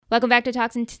Welcome back to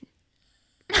Talks and...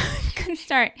 Good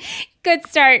start. Good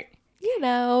start. You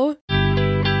know.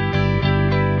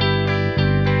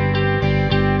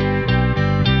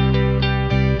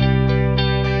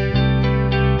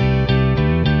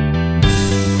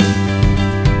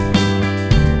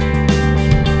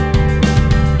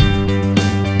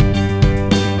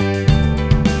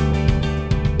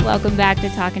 Welcome back to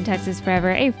Talkin' Texas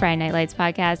Forever, a Friday Night Lights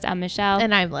podcast. I'm Michelle.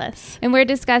 And I'm Liz. And we're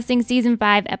discussing Season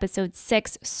 5, Episode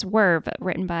 6, Swerve,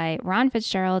 written by Ron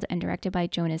Fitzgerald and directed by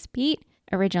Jonas Pete.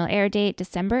 Original air date,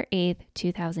 December 8th,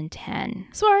 2010.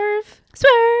 Swerve.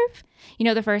 Swerve! You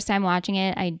know, the first time watching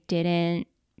it, I didn't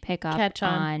pick up Catch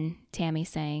on Tammy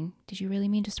saying, "Did you really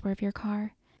mean to swerve your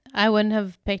car?" I wouldn't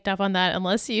have picked up on that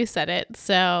unless you said it,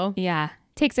 so... Yeah.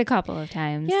 Takes a couple of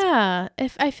times. Yeah.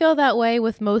 If I feel that way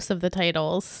with most of the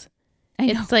titles. I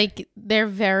know. It's like they're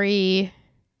very,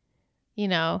 you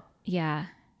know. Yeah.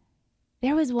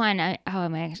 There was one. I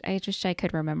wish I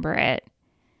could remember it.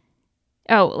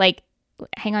 Oh, like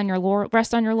hang on your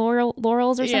rest on your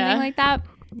laurels or something like that.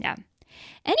 Yeah.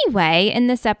 Anyway, in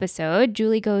this episode,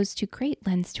 Julie goes to great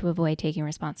lengths to avoid taking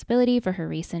responsibility for her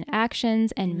recent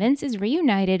actions, and Vince is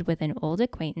reunited with an old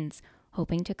acquaintance,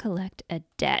 hoping to collect a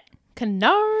debt.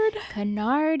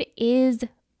 Kennard is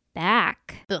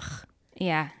back. Ugh.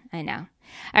 Yeah, I know.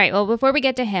 All right, well, before we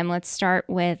get to him, let's start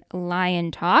with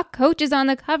Lion Talk. Coach is on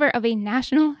the cover of a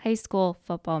national high school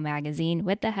football magazine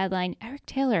with the headline, Eric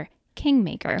Taylor,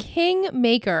 Kingmaker.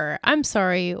 Kingmaker. I'm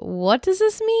sorry. What does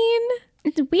this mean?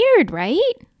 It's weird,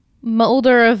 right?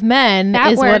 Molder of men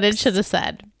That is what it works. should have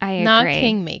said. I agree. Not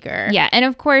Kingmaker. Yeah, and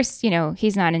of course, you know,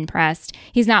 he's not impressed.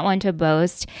 He's not one to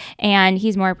boast, and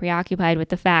he's more preoccupied with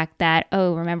the fact that,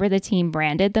 oh, remember the team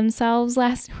branded themselves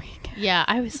last week? Yeah,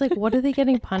 I was like, what are they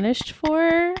getting punished for?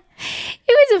 It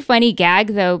was a funny gag,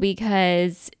 though,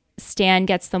 because Stan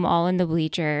gets them all in the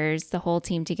bleachers, the whole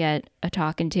team to get a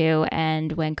talking to,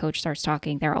 and when Coach starts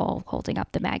talking, they're all holding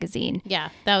up the magazine. Yeah,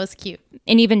 that was cute.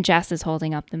 And even Jess is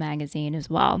holding up the magazine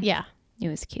as well. Yeah. It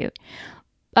was cute.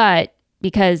 But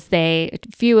because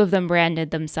few of them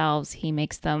branded themselves, he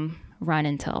makes them run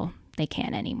until they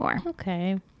can't anymore.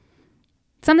 Okay.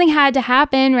 Something had to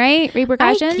happen, right?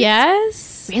 Repercussions?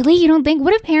 Yes. Really? You don't think?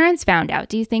 What if parents found out?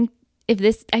 Do you think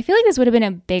I feel like this would have been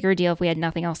a bigger deal if we had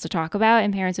nothing else to talk about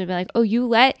and parents would be like, oh, you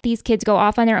let these kids go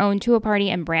off on their own to a party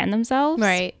and brand themselves?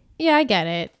 Right. Yeah, I get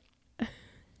it.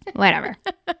 Whatever.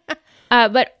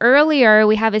 But earlier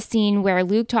we have a scene where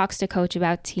Luke talks to Coach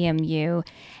about TMU,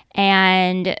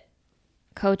 and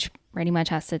Coach pretty much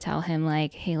has to tell him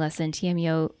like, hey, listen,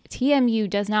 TMU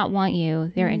does not want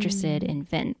you. They're interested in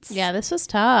Vince. Yeah, this was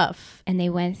tough. And they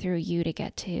went through you to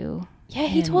get to Yeah,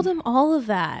 he told him all of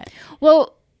that.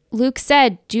 Well, Luke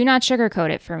said, do not sugarcoat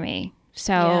it for me.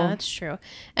 So yeah, that's true.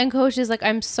 And Coach is like,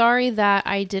 I'm sorry that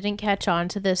I didn't catch on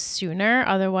to this sooner.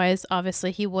 Otherwise,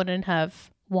 obviously, he wouldn't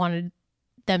have wanted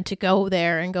them to go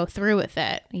there and go through with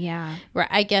it. Yeah. Right.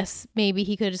 I guess maybe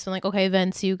he could have just been like, okay,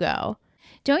 Vince, you go.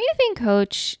 Don't you think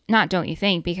Coach, not don't you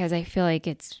think, because I feel like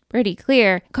it's pretty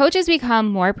clear, Coach has become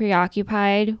more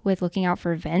preoccupied with looking out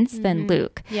for Vince than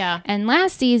Luke. Yeah. And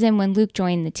last season when Luke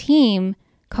joined the team,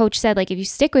 Coach said, like, if you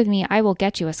stick with me, I will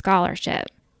get you a scholarship.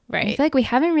 Right. I feel like we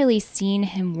haven't really seen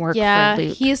him work for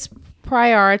Luke. He's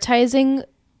prioritizing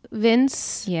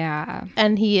Vince. Yeah.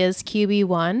 And he is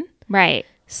QB1. Right.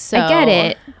 So I get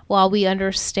it. While we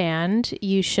understand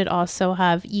you should also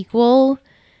have equal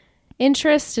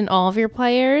interest in all of your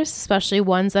players, especially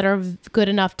ones that are good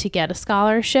enough to get a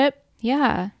scholarship.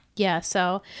 Yeah. Yeah.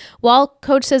 So while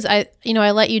Coach says, I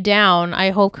let you down, I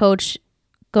hope Coach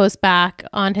goes back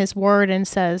on his word and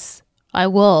says, I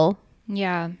will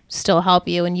still help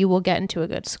you and you will get into a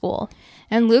good school.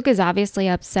 And Luke is obviously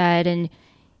upset, and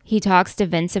he talks to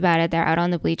Vince about it. They're out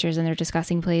on the bleachers and they're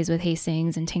discussing plays with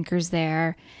Hastings, and Tinker's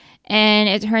there. And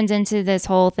it turns into this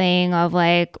whole thing of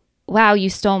like, wow, you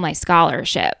stole my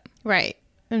scholarship. Right.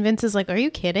 And Vince is like, are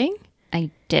you kidding? I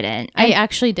didn't. I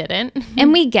actually didn't.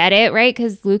 And we get it, right?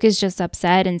 Because Luke is just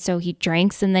upset, and so he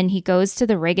drinks, and then he goes to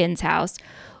the Riggins house,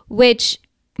 which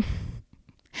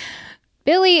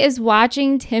Billy is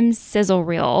watching Tim's sizzle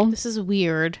reel. This is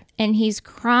weird. And he's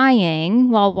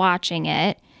crying while watching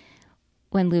it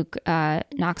when Luke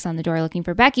knocks on the door looking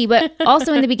for Becky. But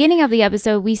also in the beginning of the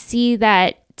episode, we see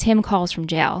that Tim calls from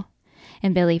jail.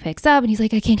 And Billy picks up and he's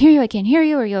like, I can't hear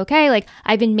you. Are you okay? Like,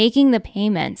 I've been making the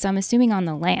payments, so I'm assuming on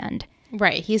the land.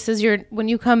 Right. He says when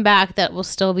you come back, that will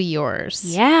still be yours.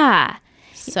 Yeah.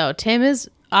 So Tim is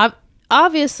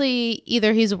obviously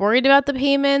either he's worried about the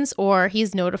payments or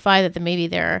he's notified that maybe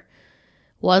there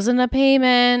wasn't a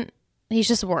payment. He's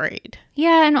just worried.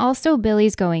 Yeah. And also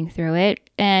Billy's going through it.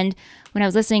 And when I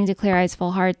was listening to Clear Eyes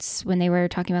Full Hearts when they were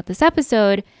talking about this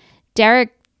episode,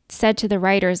 Derek said to the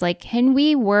writers, like, can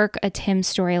we work a Tim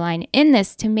storyline in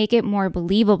this to make it more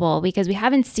believable? Because we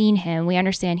haven't seen him. We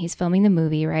understand he's filming the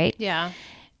movie, right? Yeah.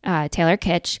 Taylor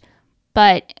Kitsch.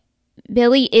 But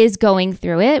Billy is going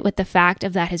through it with the fact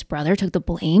of that his brother took the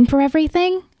blame for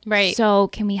everything. Right. So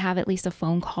can we have at least a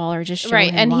phone call or just show right.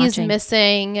 him And watching? He's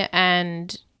missing,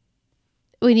 and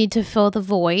we need to fill the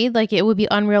void. Like, it would be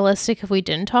unrealistic if we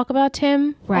didn't talk about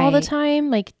Tim all the time.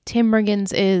 Like, Tim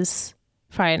Riggins is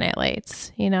Friday Night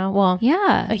Lights, you know? Well,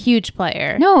 yeah, a huge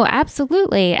player. No,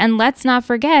 absolutely. And let's not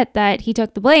forget that he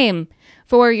took the blame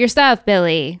for your stuff,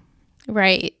 Billy.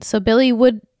 Right. So Billy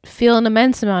would feel an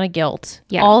immense amount of guilt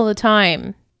all the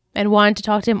time and wanted to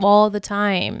talk to him all the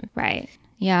time. Right.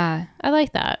 Yeah. I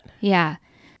like that. Yeah.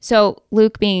 So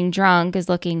Luke, being drunk, is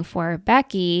looking for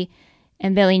Becky,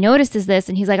 and Billy notices this,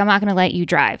 and he's like, I'm not going to let you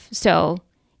drive. So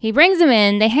he brings him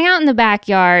in. They hang out in the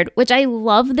backyard, which I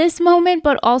love this moment,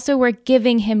 but also we're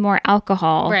giving him more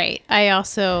alcohol. Right. I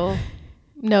also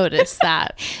noticed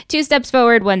that. 2 steps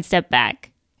forward, 1 step back.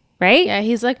 Right? Yeah,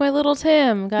 he's like, my little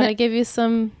Tim, gotta give you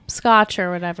some scotch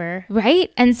or whatever.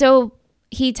 Right? And so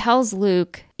he tells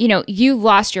Luke, you know, you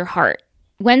lost your heart.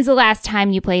 When's the last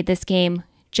time you played this game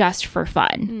just for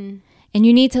fun? And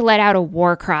you need to let out a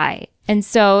war cry. And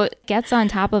so gets on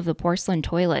top of the porcelain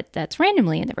toilet that's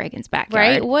randomly in the Riggins'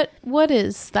 backyard. Right? What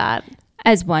is that?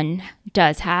 As one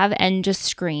does have, and just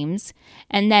screams.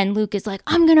 And then Luke is like,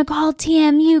 I'm going to call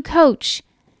TMU coach.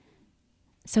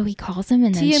 So he calls him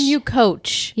and then... TMU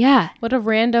coach. Yeah. What a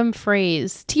random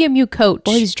phrase. TMU coach.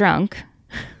 Well, he's drunk.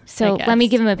 So let me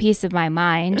give him a piece of my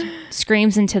mind.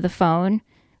 Screams into the phone.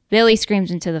 Billy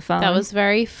screams into the phone. That was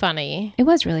very funny. It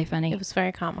was really funny. It was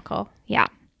very comical. Yeah.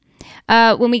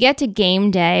 When we get to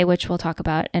game day, which we'll talk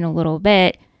about in a little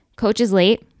bit, coach is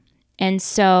late. And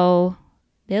so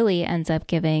Billy ends up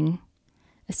giving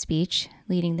a speech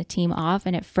leading the team off,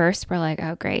 and at first we're like,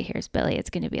 oh great, here's Billy, it's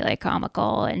going to be like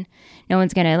comical and no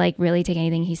one's going to like really take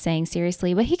anything he's saying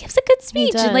seriously, but he gives a good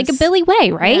speech in like a Billy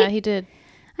way, right? Yeah, he did.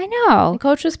 I know. The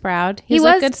coach was proud. He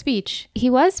was a good speech. He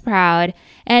was proud,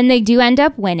 and they do end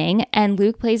up winning, and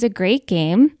Luke plays a great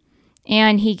game,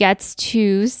 and he gets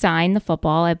to sign the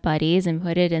football at Buddy's and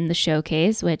put it in the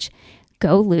showcase, which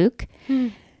go Luke.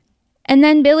 And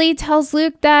then Billy tells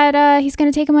Luke that he's going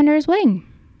to take him under his wing.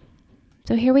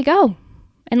 So here we go.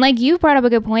 And like you brought up a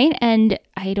good point, and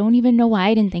I don't even know why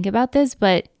I didn't think about this,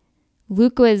 but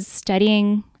Luke was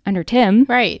studying under Tim.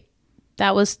 Right.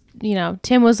 That was, you know,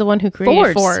 Tim was the one who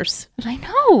created Force. I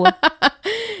know.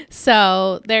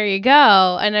 So there you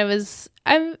go. And it's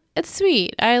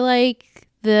sweet. I like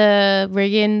the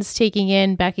Riggins taking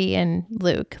in Becky and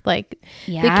Luke. Like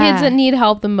the kids that need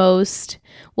help the most.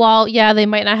 While, they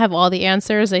might not have all the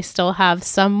answers, they still have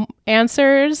some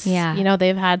answers. Yeah. You know,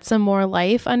 they've had some more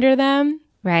life under them.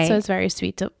 Right. So it's very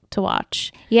sweet to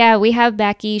watch. Yeah, we have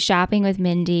Becky shopping with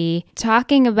Mindy,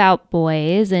 talking about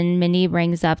boys, and Mindy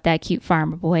brings up that cute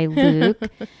farmer boy, Luke.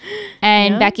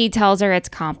 And Becky tells her it's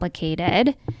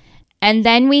complicated. And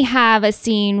then we have a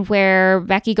scene where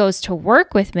Becky goes to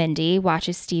work with Mindy,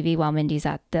 watches Stevie while Mindy's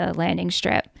at the landing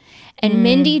strip. And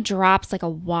Mindy drops like a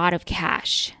wad of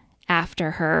cash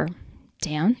after her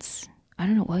dance. I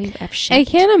don't know what you have shipped. I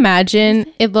can't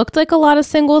imagine. It looked like a lot of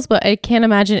singles, but I can't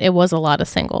imagine it was a lot of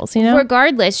singles, you know?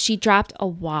 Regardless, she dropped a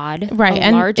wad. Right.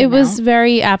 And it was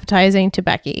very appetizing to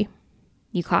Becky.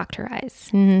 You cocked her eyes.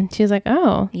 She's like,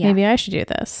 oh, maybe I should do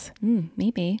this.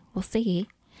 Maybe. We'll see.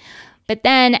 But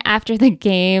then after the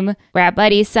game, we're at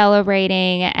Buddy's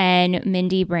celebrating, and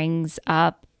Mindy brings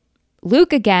up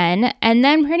Luke again, and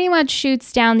then pretty much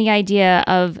shoots down the idea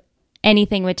of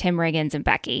anything with Tim Riggins and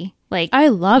Becky. Like, I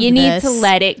love you need to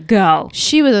let it go.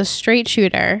 She was a straight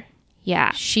shooter.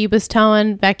 Yeah. She was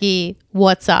telling Becky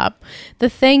what's up. The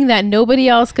thing that nobody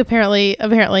else could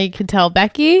apparently could tell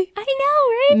Becky. I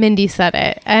know, right? Mindy said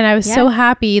it. And I was so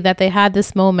happy that they had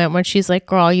this moment when she's like,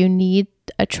 girl, you need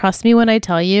trust me when I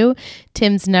tell you,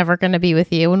 Tim's never going to be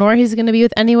with you, nor he's going to be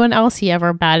with anyone else he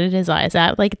ever batted his eyes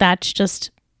at. Like, that's just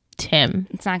Tim.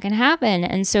 It's not going to happen.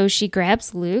 And so she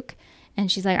grabs Luke. And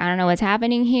she's like, I don't know what's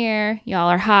happening here. Y'all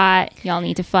are hot. Y'all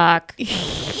need to fuck.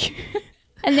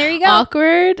 And there you go.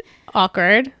 Awkward.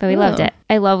 But we loved it.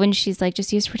 I love when she's like,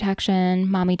 just use protection,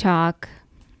 mommy talk.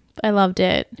 I loved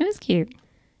it. It was cute.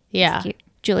 Yeah. It was cute.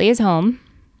 Julia's home.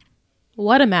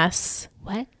 What a mess.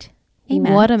 What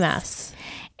a mess.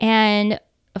 And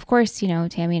of course, you know,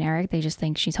 Tammy and Eric, they just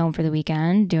think she's home for the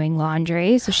weekend doing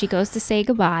laundry. So she goes to say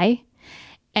goodbye.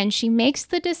 And she makes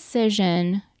the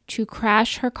decision to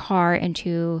crash her car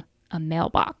into a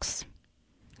mailbox.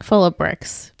 Full of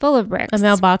bricks. A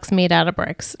mailbox made out of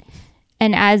bricks.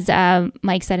 And as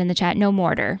Mike said in the chat, no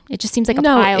mortar. It just seems like a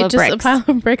pile of bricks. A pile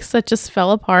of bricks that just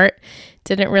fell apart.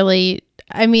 Didn't really,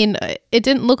 I mean, it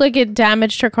didn't look like it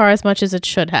damaged her car as much as it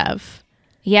should have.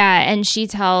 Yeah, and she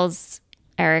tells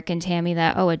Eric and Tammy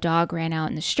that, a dog ran out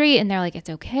in the street, and they're like, it's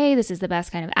okay. This is the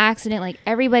best kind of accident. Like,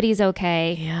 everybody's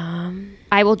okay. Yeah.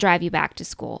 I will drive you back to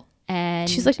school. And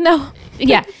she's like, no.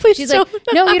 Yeah. Please she's don't. like,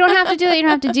 no, you don't have to do that. You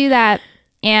don't have to do that.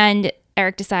 And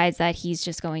Eric decides that he's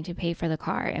just going to pay for the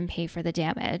car and pay for the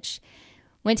damage.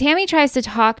 When Tammy tries to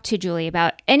talk to Julie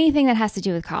about anything that has to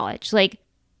do with college, like,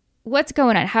 what's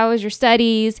going on? How is your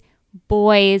studies?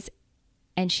 Boys?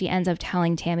 And she ends up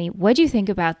telling Tammy, what do you think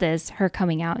about this? Her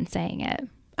coming out and saying it.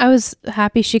 I was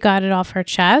happy she got it off her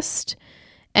chest.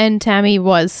 And Tammy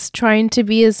was trying to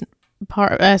be as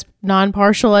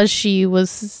non-partial as she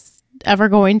was ever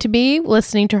going to be,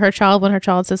 listening to her child when her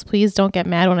child says, please don't get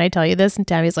mad when I tell you this. And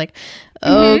Tammy's like,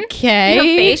 okay. Her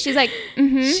face, she's like,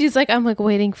 She's like, I'm like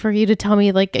waiting for you to tell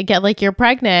me, like, get like you're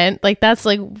pregnant. Like, that's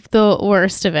like the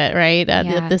worst of it, right?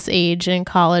 At this age in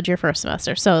college, your first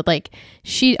semester. So like,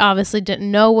 she obviously didn't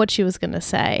know what she was going to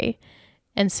say.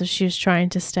 And so she was trying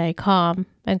to stay calm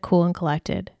and cool and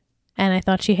collected. And I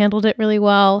thought she handled it really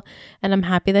well. And I'm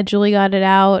happy that Julie got it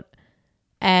out.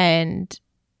 And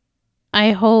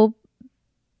I hope,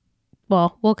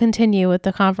 well, we'll continue with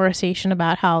the conversation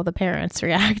about how the parents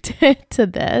reacted to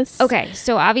this. Okay,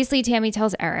 so obviously Tammy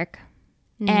tells Eric.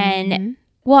 And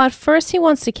well, at first he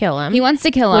wants to kill him. He wants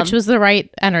to kill him. Which was the right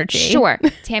energy. Sure.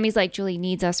 Tammy's like, Julie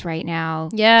needs us right now.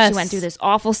 Yes. She went through this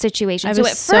awful situation. I so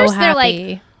was at so first happy. they're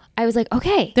like, I was like,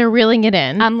 okay. They're reeling it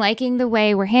in. I'm liking the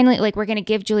way we're handling it. Like, we're going to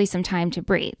give Julie some time to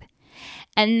breathe.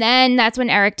 And then that's when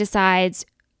Eric decides,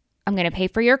 I'm going to pay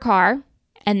for your car.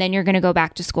 And then you're going to go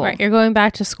back to school. Right, you're going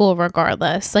back to school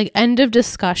regardless. Like, end of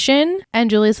discussion. And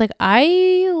Julie's like,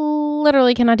 I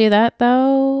literally cannot do that,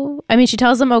 though. I mean, she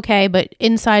tells him okay, but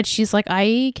inside she's like,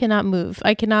 I cannot move.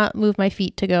 I cannot move my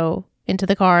feet to go into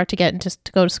the car to get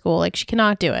to go to school. Like, she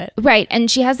cannot do it. Right. And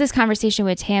she has this conversation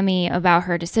with Tammy about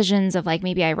her decisions of like,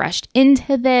 maybe I rushed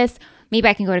into this. Maybe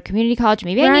I can go to community college.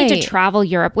 Maybe I need to travel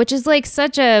Europe, which is like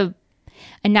such a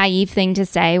naive thing to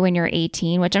say when you're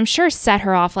 18, which I'm sure set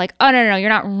her off like, oh, no, you're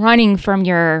not running from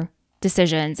your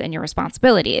decisions and your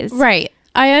responsibilities. Right.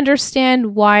 I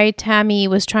understand why Tammy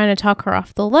was trying to talk her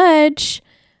off the ledge,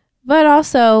 but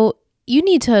also you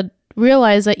need to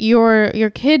realize that your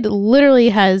kid literally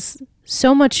has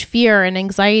so much fear and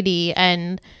anxiety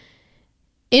and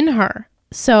in her.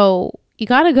 So you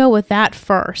got to go with that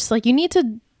first. Like, you need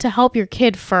to help your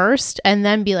kid first and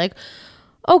then be like,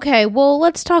 okay, well,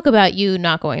 let's talk about you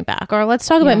not going back, or let's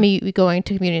talk about me going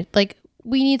to community. Like,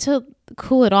 we need to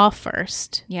cool it off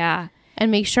first. Yeah.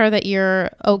 And make sure that you're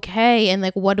okay. And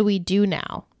like, what do we do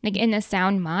now? Like, in a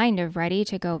sound mind of ready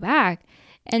to go back.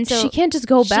 And so she can't just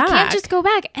go back. She can't just go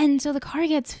back. And so the car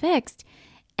gets fixed.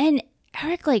 And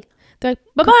Eric, like,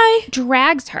 bye-bye,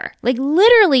 drags her. Like,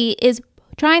 literally is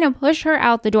trying to push her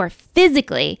out the door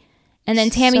physically. And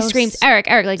then Tammy screams, Eric,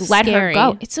 like, let her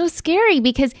go. It's so scary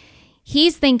because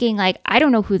he's thinking, like, I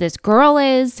don't know who this girl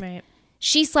is. Right.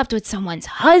 She slept with someone's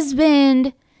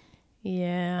husband.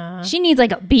 Yeah. She needs,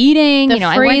 like, a beating. They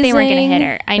weren't going to hit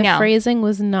her. I know. The phrasing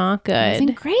was not good. It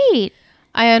wasn't great.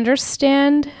 I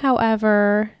understand,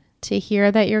 however, to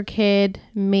hear that your kid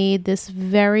made this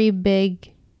very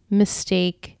big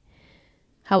mistake.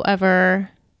 However,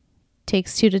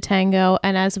 takes two to tango.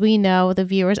 And as we know, the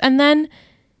viewers, and then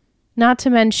not to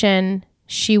mention,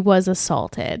 she was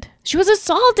assaulted. She was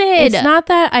assaulted. It's not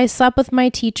that I slept with my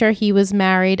teacher, he was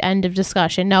married, end of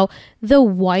discussion. No, the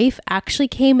wife actually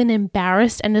came and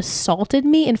embarrassed and assaulted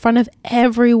me in front of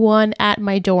everyone at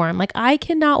my dorm. Like, I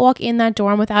cannot walk in that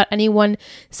dorm without anyone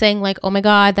saying like, oh my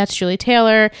God, that's Julie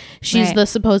Taylor. She's the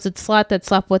supposed slut that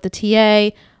slept with the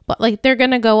TA. But like, they're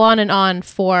going to go on and on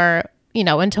for,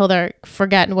 until they're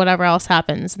forgetting whatever else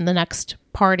happens in the next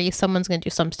party. Someone's going to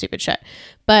do some stupid shit.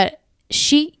 But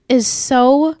she is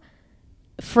so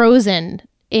frozen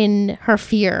in her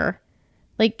fear.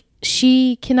 Like,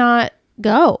 she cannot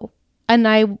go.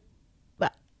 And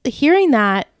hearing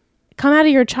that come out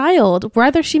of your child,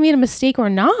 whether she made a mistake or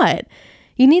not,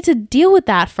 you need to deal with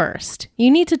that first. You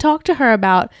need to talk to her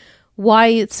about why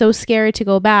it's so scary to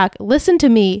go back. Listen to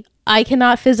me. I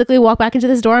cannot physically walk back into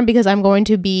this dorm because I'm going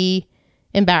to be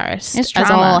embarrassed. It's trauma.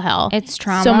 As all hell. It's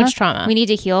trauma. So much trauma. We need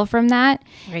to heal from that.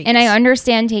 Right. And I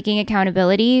understand taking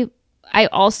accountability. I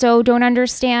also don't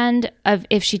understand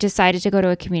if she decided to go to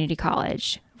a community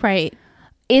college. Right.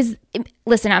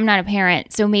 Listen, I'm not a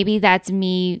parent, so maybe that's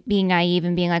me being naive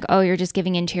and being like, oh, you're just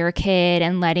giving into your kid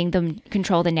and letting them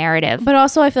control the narrative. But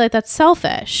also I feel like that's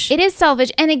selfish. It is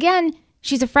selfish. And again,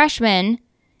 she's a freshman.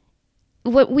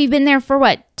 what we've been there for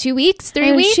 2 weeks,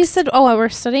 3 weeks? She said, "Oh, we're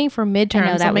studying for midterms."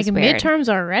 I know, that was weird. Midterms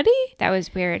already? That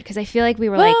was weird because I feel like we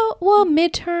were well,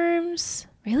 midterms.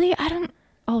 Really?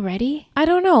 Already? I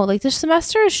don't know. Like, the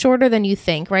semester is shorter than you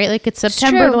think, right? Like, it's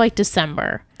September to like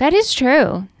December. That is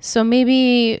true. So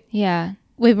maybe yeah,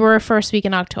 we were first week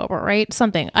in October, right?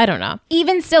 Something. I don't know.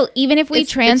 Even still, even if we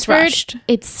transferred,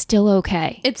 it's still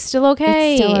okay. It's still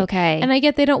okay. It's still okay. And I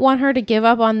get they don't want her to give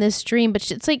up on this dream, but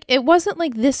it's like, it wasn't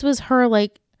like this was her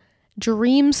like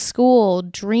dream school,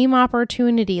 dream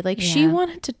opportunity. Like she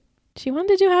wanted to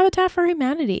do Habitat for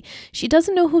Humanity. She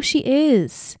doesn't know who she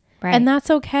is. Right. And that's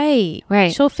okay.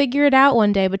 Right. She'll figure it out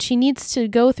one day, but she needs to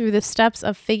go through the steps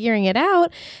of figuring it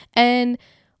out. And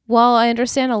while I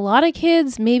understand a lot of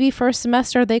kids, maybe first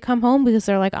semester, they come home because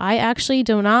they're like, I actually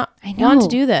do not want to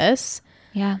do this.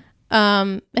 Yeah.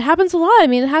 It happens a lot. I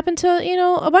mean, it happened to,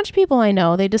 a bunch of people I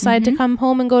know. They decide to come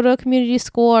home and go to a community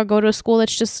school or go to a school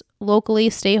that's just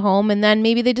locally, stay home. And then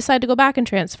maybe they decide to go back and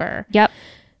transfer. Yep.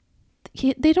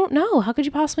 They don't know. How could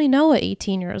you possibly know at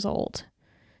 18 years old?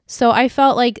 So I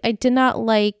felt like I did not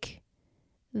like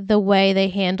the way they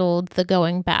handled the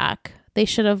going back. They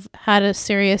should have had a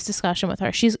serious discussion with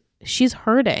her. She's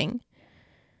hurting.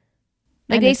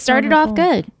 Like, they started off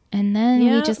good, and then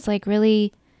we just like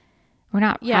really we're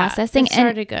not processing. It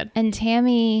started good. And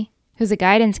Tammy, who's a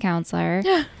guidance counselor,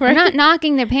 we're not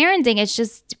knocking their parenting. It's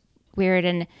just weird,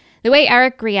 and the way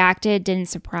Eric reacted didn't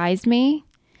surprise me.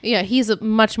 Yeah, he's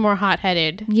much more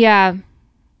hot-headed. Yeah.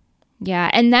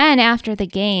 Yeah, and then after the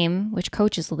game, which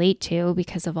coach is late to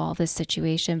because of all this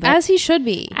situation, but as he should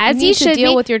be, you should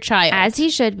deal with your child, as he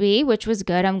should be, which was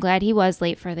good. I'm glad he was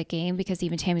late for the game because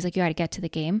even Tammy's like, you got to get to the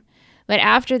game. But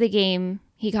after the game,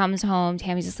 he comes home.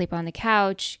 Tammy's asleep on the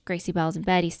couch. Gracie Bell's in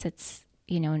bed. He sits,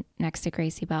 next to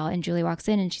Gracie Bell, and Julie walks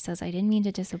in and she says, "I didn't mean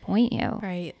to disappoint you."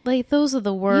 Right, like those are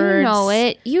the words.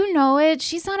 You know it.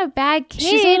 She's not a bad kid.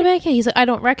 She's not a bad kid. He's like, "I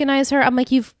don't recognize her." I'm like,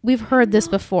 we've heard this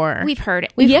before. We've heard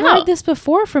it. We've heard this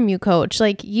before from you, coach.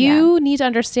 Like, you need to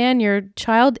understand your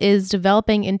child is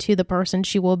developing into the person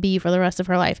she will be for the rest of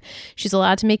her life. She's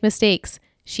allowed to make mistakes.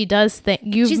 She does think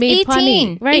she's made 18,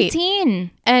 plenty, right?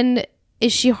 18. And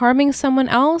is she harming someone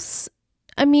else?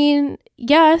 I mean,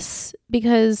 yes,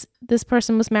 because this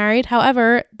person was married.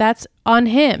 However, that's on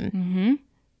him.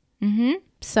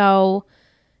 So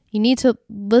you need to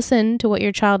listen to what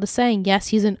your child is saying. Yes,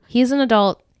 he's an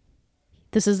adult.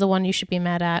 This is the one you should be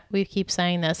mad at. We keep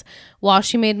saying this. While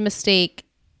she made a mistake,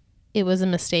 it was a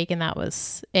mistake, and that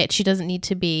was it. She doesn't need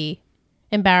to be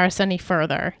embarrassed any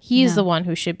further. He's the one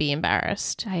who should be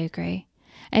embarrassed. I agree.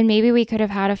 And maybe we could have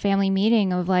had a family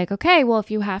meeting of like, okay, well,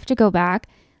 if you have to go back,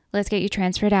 let's get you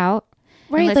transferred out.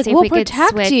 Right, let's see if we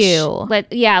protect you.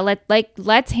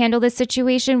 Let's handle this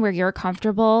situation where you're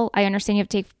comfortable. I understand you have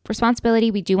to take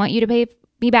responsibility. We do want you to pay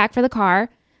me back for the car,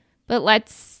 but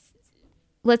let's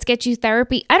get you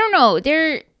therapy. I don't know.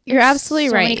 You're absolutely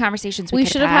right. So many conversations we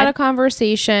should have had a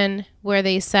conversation where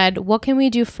they said, "What can we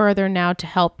do further now to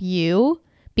help you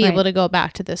be able to go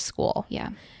back to this school?" Yeah,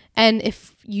 and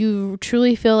if you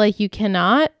truly feel like you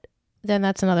cannot, then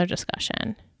that's another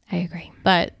discussion. I agree,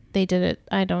 but they did it.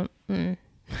 I don't.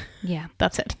 Yeah.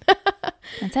 That's it.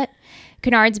 That's it.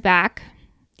 Kennard's back.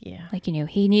 Yeah. Like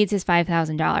he needs his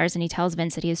 $5,000 and he tells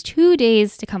Vince that he has 2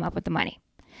 days to come up with the money.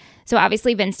 So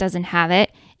obviously Vince doesn't have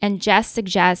it. And Jess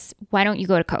suggests, why don't you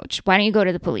go to coach? Why don't you go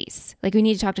to the police? Like, we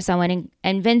need to talk to someone.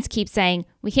 And Vince keeps saying,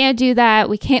 we can't do that.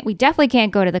 We definitely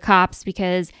can't go to the cops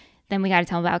because then we got to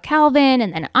tell them about Calvin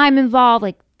and then I'm involved.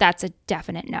 Like, that's a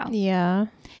definite no. Yeah.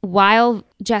 While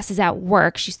Jess is at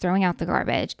work, she's throwing out the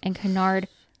garbage and Kennard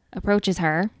approaches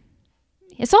her,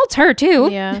 assaults her too,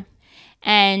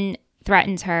 and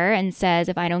threatens her and says,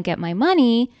 if I don't get my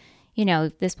money,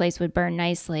 this place would burn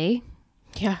nicely.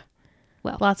 Yeah.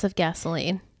 Well, lots of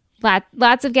gasoline.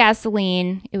 Lots of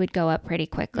gasoline. It would go up pretty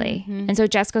quickly. Mm-hmm. And so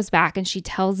Jess goes back and she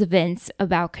tells Vince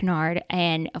about Kennard.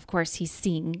 And of course, he's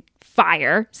seeing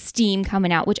steam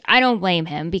coming out, which I don't blame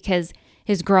him because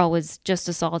his girl was just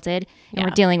assaulted and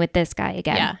we're dealing with this guy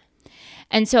again. Yeah.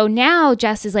 And so now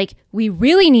Jess is like, we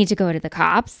really need to go to the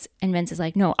cops. And Vince is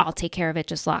like, no, I'll take care of it.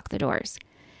 Just lock the doors.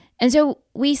 And so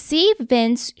we see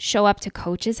Vince show up to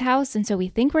Coach's house. And so we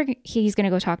think he's going to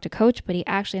go talk to Coach, but he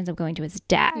actually ends up going to his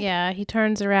dad. Yeah, he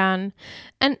turns around.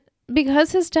 And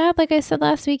because his dad, like I said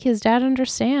last week, his dad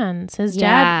understands. His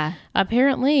dad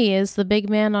apparently is the big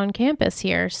man on campus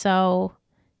here. So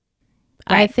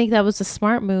I think that was a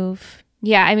smart move.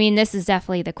 Yeah, I mean, this is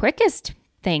definitely the quickest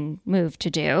move to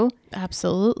do.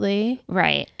 Absolutely.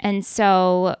 Right. And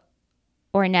so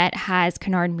Ornette has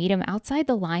Kennard meet him outside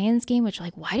the Lions game, which,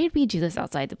 like, why did we do this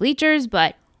outside the bleachers?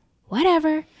 But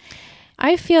whatever.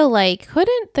 I feel like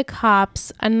couldn't the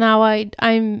cops, and now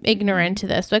I'm ignorant to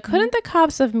this, but couldn't the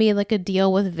cops have made like a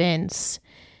deal with Vince?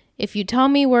 If you tell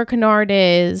me where Kennard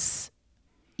is,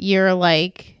 you're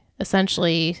like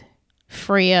essentially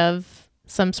free of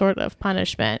some sort of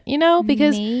punishment, you know,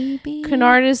 because maybe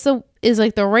Kennard is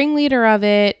like the ringleader of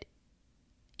it.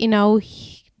 You know,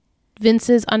 Vince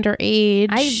is underage.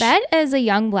 I bet as a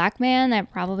young black man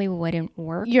that probably wouldn't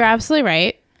work. You're absolutely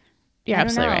right. You're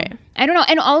absolutely right. I don't know.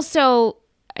 And also,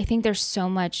 I think there's so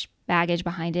much baggage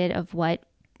behind it of what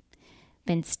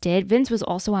Vince did. Vince was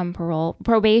also on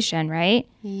probation, right?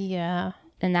 Yeah.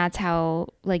 And that's how,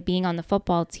 like, being on the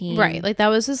football team. Right. Like, that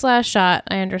was his last shot.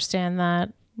 I understand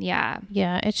that. Yeah.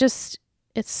 Yeah.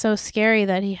 It's so scary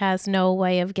that he has no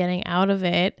way of getting out of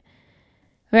it.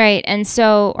 Right. And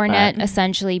so Ornette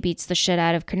essentially beats the shit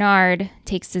out of Kennard,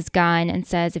 takes his gun, and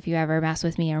says, if you ever mess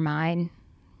with me or mine,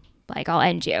 like, I'll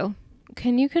end you.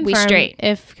 Can you confirm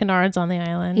if Kennard's on the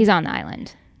island? He's on the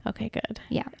island. Okay, good.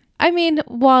 Yeah. I mean,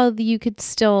 while you could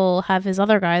still have his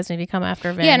other guys maybe come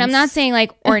after Vince. Yeah, and I'm not saying,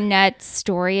 like, Ornette's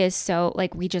story is so,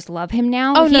 like, we just love him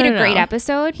now. Oh, he had a great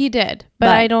episode. He did. But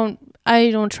I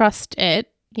don't trust it.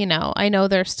 You know, I know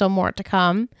there's still more to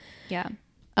come. Yeah.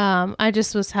 I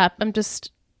just was happy.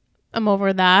 I'm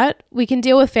over that. We can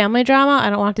deal with family drama. I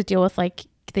don't want to deal with, like,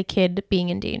 the kid being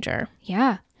in danger.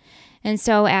 Yeah. And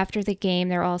so after the game,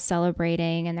 they're all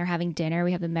celebrating and they're having dinner.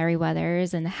 We have the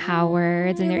Merriweathers and the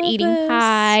Howards and they're eating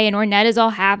pie. And Ornette is all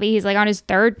happy. He's like on his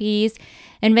third piece.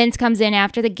 And Vince comes in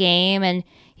after the game and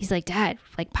he's like, Dad,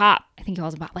 like, Pop. I think he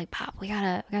calls him Pop. Like, Pop, we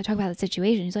gotta talk about the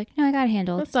situation. He's like, no, I got it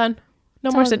handled. That's done. No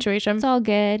more situation. It's all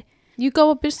good. You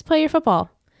go just play your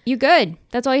football. You good.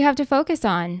 That's all you have to focus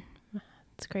on.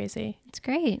 It's crazy. It's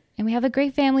great. And we have a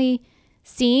great family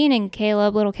scene and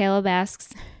little Caleb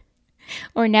asks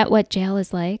Ornette what jail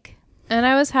is like. And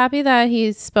I was happy that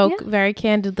he spoke very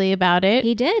candidly about it.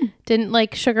 He did. Didn't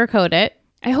like sugarcoat it.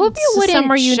 I hope you wouldn't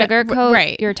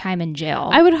sugarcoat your time in jail.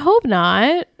 I would hope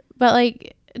not. But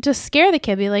like, just scare the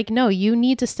kid. Be like, no, you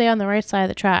need to stay on the right side of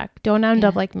the track. Don't end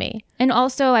up like me. And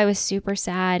also, I was super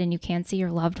sad and you can't see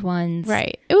your loved ones.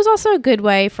 Right. It was also a good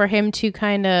way for him to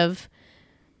kind of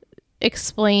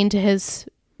explain to his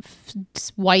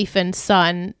wife and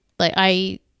son, like,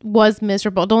 I was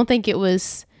miserable. Don't think it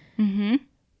was no,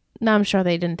 I'm sure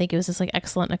they didn't think it was this like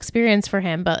excellent experience for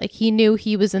him, but like he knew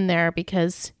he was in there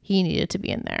because he needed to be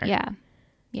in there. Yeah.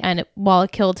 And while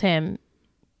it killed him,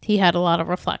 he had a lot of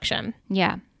reflection.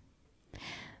 Yeah.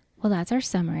 Well, that's our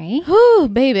summary. Ooh,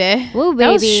 baby. Ooh, baby.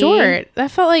 That was short.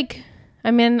 That felt like, I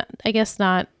mean, I guess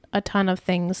not a ton of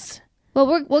things. Well,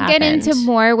 we'll get into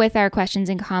more with our questions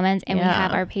and comments, and we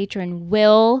have our patron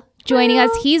Will joining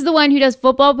us. He's the one who does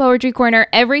Football Poetry Corner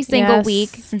every single week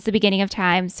since the beginning of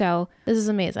time. So this is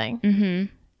amazing.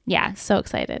 Yeah. So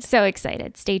excited. So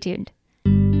excited. Stay tuned.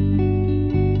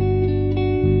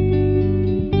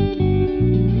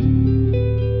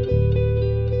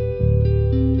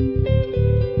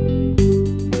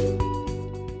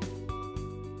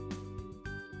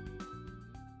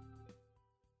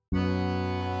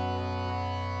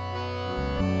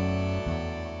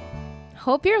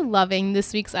 Hope you're loving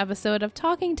this week's episode of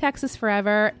Talking Texas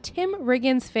Forever. Tim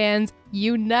Riggins fans,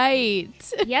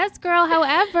 unite! Yes, girl.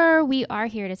 However, we are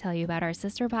here to tell you about our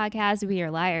sister podcast, We Are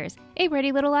Liars, a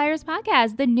Pretty Little Liars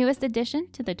podcast, the newest addition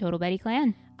to the Total Betty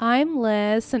clan. I'm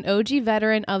Liz, an OG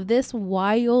veteran of this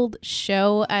wild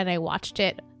show, and I watched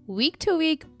it week to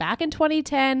week back in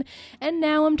 2010, and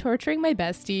now I'm torturing my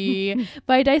bestie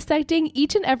by dissecting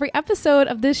each and every episode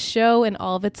of this show in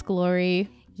all of its glory.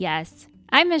 Yes.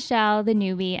 I'm Michelle, the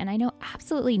newbie, and I know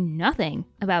absolutely nothing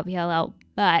about PLL,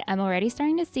 but I'm already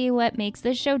starting to see what makes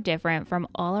this show different from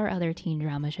all our other teen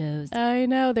drama shows. I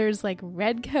know, there's like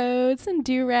red coats and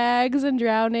do-rags and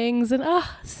drownings and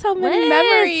so many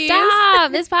memories.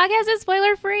 Stop! This podcast is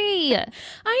spoiler free.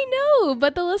 I know,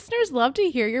 but the listeners love to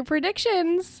hear your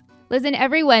predictions. Listen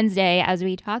every Wednesday as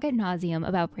we talk ad nauseum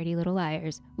about Pretty Little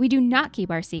Liars. We do not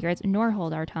keep our secrets nor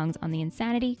hold our tongues on the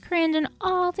insanity, cringe, and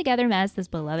altogether mess this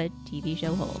beloved TV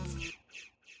show holds.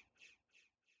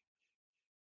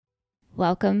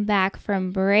 Welcome back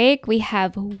from break. We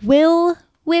have Will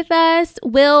with us.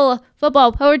 Will,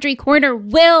 Football Poetry Corner.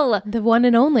 Will. The one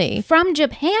and only. From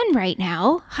Japan right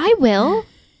now. Hi, Will.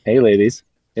 Hey, ladies.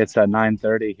 It's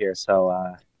 9:30 here,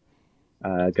 so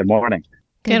good morning.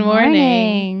 Good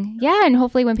morning. Yeah, and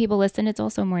hopefully when people listen, it's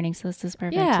also morning, so this is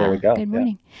perfect. Yeah. There we go. Good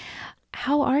morning.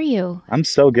 How are you? I'm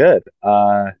so good.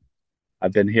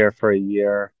 I've been here for a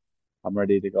year. I'm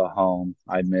ready to go home.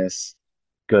 I miss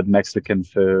good Mexican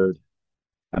food.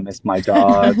 I miss my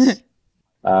dogs.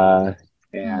 And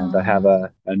I have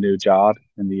a new job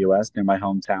in the U.S. near my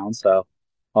hometown, so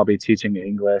I'll be teaching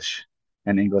English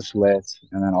and English lit,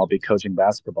 and then I'll be coaching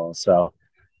basketball. So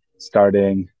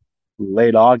starting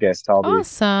late August, I'll be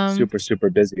Awesome. super, super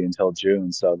busy until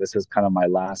June. So this is kind of my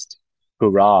last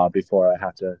hurrah before I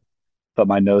have to put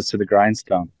my nose to the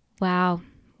grindstone. Wow.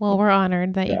 Well, we're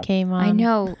honored that you Yeah. came on. I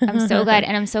know. I'm so glad.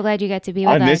 And I'm so glad you get to be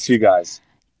I with miss us. you guys.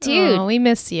 Dude. Oh, we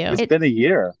miss you. It's been a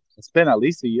year. It's been at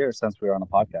least a year since we were on a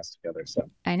podcast together. So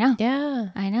I know. Yeah.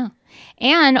 I know.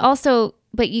 And also,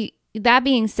 but that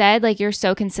being said, like you're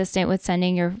so consistent with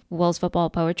sending your Will's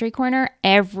Football Poetry Corner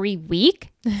every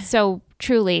week. So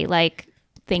truly, like,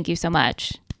 thank you so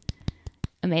much.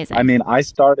 Amazing. I mean, I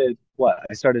started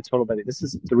Total Betty. This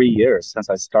is 3 years since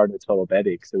I started Total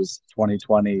Betty because it was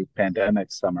 2020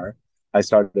 pandemic summer. I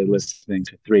started listening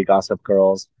to Three Gossip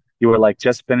Girls. You were like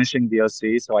just finishing the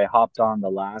OC, so I hopped on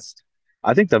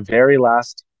I think the very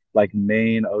last like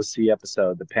main OC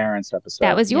episode, the parents episode.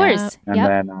 That was yours. And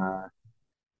yep.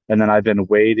 then I've been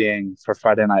waiting for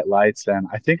Friday Night Lights, and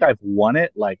I think I've won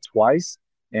it like twice.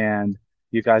 And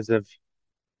you guys have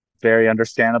very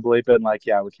understandably been like,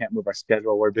 yeah, we can't move our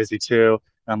schedule. We're busy too.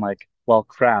 And I'm like, well,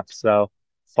 crap. So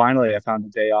finally, I found a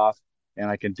day off and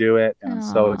I can do it. And I'm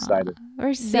so excited.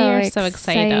 We're so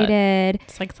excited.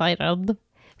 So excited.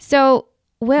 So,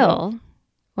 Will,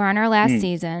 we're on our last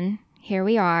season. Here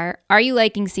we are. Are you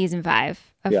liking season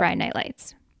 5 of Friday Night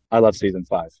Lights? I love season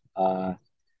 5.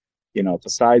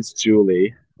 Besides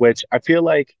Julie, which I feel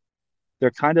like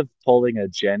they're kind of pulling a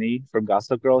Jenny from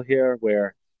Gossip Girl here,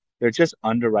 where they're just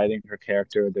underwriting her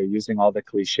character. They're using all the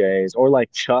cliches, or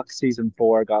like Chuck season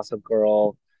 4 Gossip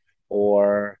Girl,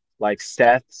 or like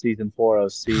Seth season 4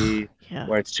 OC,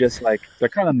 where it's just like they're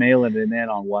kind of mailing it in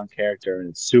on one character and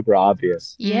it's super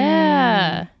obvious.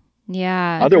 Yeah.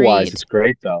 Yeah. Otherwise, agreed. it's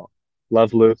great though.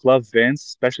 Love Luke, love Vince,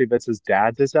 especially Vince's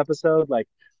dad this episode. Like,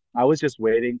 I was just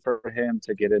waiting for him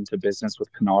to get into business with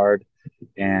Kennard,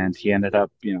 and he ended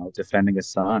up, defending his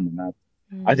son.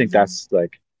 And I think that's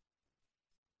like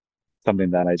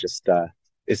something that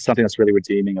is something that's really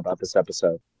redeeming about this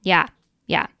episode. Yeah.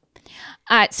 Yeah.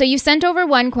 So you sent over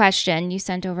one question. You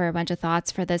sent over a bunch of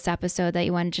thoughts for this episode that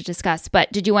you wanted to discuss.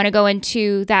 But did you want to go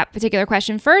into that particular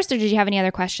question first, or did you have any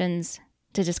other questions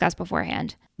to discuss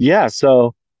beforehand? Yeah.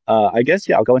 So I guess,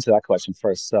 I'll go into that question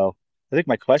first. So I think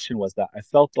my question was that I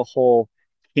felt the whole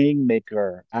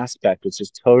kingmaker aspect was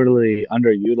just totally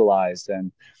underutilized.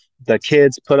 And the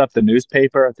kids put up the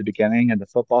newspaper at the beginning and the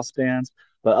football stands.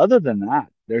 But other than that,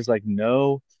 there's like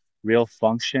no real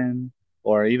function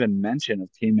or even mention of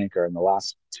Kingmaker in the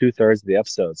last 2/3 of the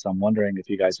episode. So I'm wondering if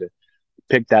you guys would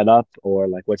pick that up or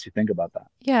like what you think about that.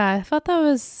 Yeah, I thought that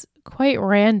was quite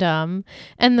random.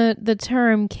 And the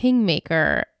term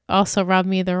kingmaker also rubbed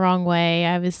me the wrong way.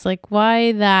 I was like,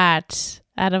 why that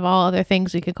out of all other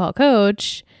things we could call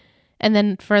coach? And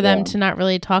then for them to not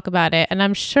really talk about it. And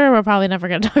I'm sure we're probably never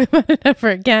going to talk about it ever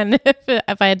again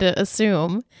if I had to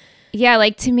assume. Yeah,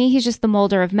 like to me, he's just the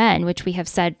molder of men, which we have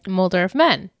said molder of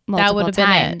men. That would have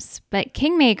times. Been it. But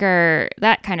Kingmaker,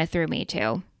 that kind of threw me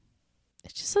too.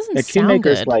 It just doesn't sound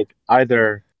Kingmaker's good. Like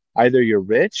either you're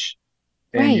rich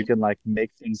and you can like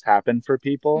make things happen for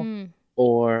people,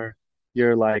 or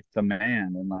you're like the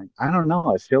man. And like, I don't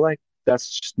know. I feel like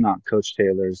that's just not Coach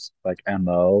Taylor's like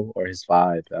MO or his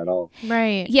vibe at all.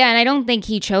 Right. Yeah, and I don't think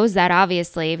he chose that,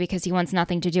 obviously, because he wants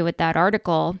nothing to do with that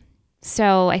article.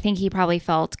 So I think he probably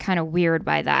felt kind of weird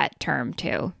by that term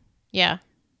too. Yeah.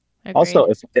 Agreed. Also,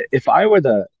 if I were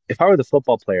the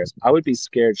football players, I would be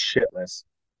scared shitless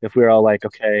if we were all like,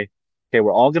 okay,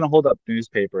 we're all gonna hold up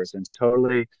newspapers and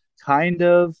totally kind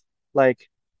of like,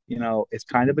 it's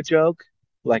kind of a joke.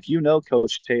 Like,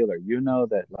 Coach Taylor,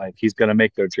 that like he's gonna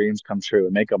make their dreams come true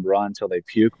and make them run till they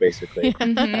puke, basically.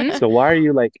 Mm-hmm. So why are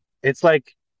you like? It's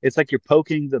like you're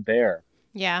poking the bear.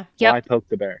 Yeah. Why poke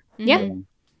the bear? Yeah.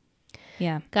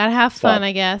 Yeah. Gotta have fun,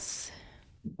 I guess.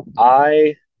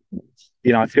 I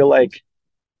feel like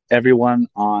everyone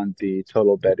on the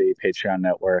Total Betty Patreon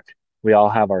network, we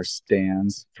all have our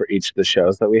stands for each of the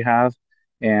shows that we have.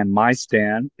 And my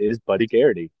stand is Buddy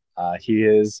Garrity. He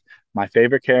is my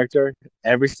favorite character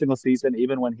every single season,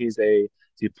 even when he's a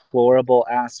deplorable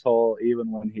asshole,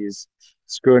 even when he's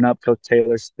screwing up Coach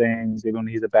Taylor's things, even when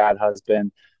he's a bad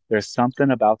husband. There's something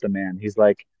about the man. He's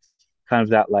like kind of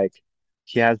that, like,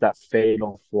 he has that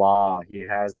fatal flaw. He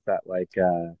has that like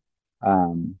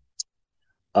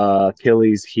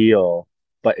Achilles heel,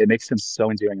 but it makes him so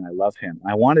endearing, and I love him.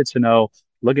 I wanted to know,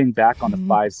 looking back on the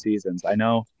 5 seasons, I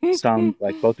know some,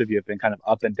 like both of you, have been kind of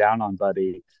up and down on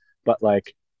Buddy, but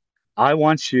like, I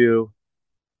want you,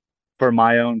 for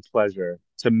my own pleasure,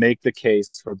 to make the case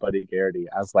for Buddy Garrity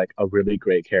as like a really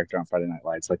great character on Friday Night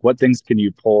Lights. Like, what things can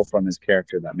you pull from his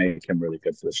character that make him really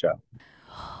good for the show?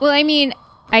 Well, I mean,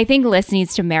 I think Liz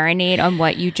needs to marinate on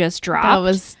what you just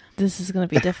dropped. This is going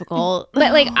to be difficult.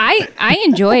 But like, I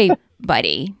enjoy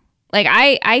Buddy. Like,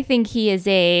 I think he is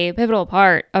a pivotal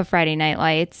part of Friday Night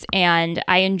Lights, and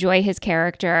I enjoy his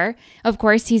character. Of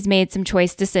course, he's made some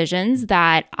choice decisions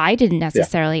that I didn't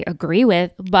necessarily agree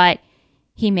with, but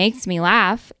he makes me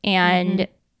laugh, and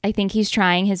I think he's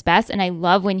trying his best. And I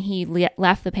love when he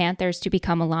left the Panthers to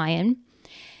become a Lion.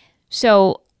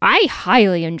 So I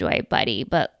highly enjoy Buddy,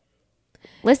 but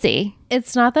Lissy.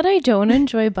 It's not that I don't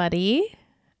enjoy Buddy.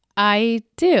 I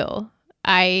do.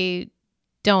 I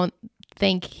don't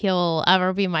think he'll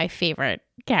ever be my favorite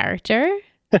character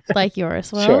like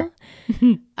yours will. Sure.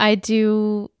 I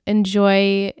do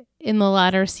enjoy in the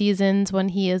latter seasons when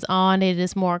he is on, it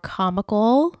is more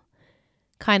comical,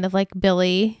 kind of like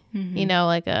Billy, you know,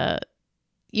 like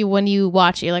when you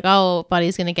watch it, you're like, oh,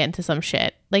 Buddy's going to get into some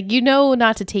shit. Like, you know,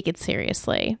 not to take it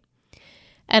seriously.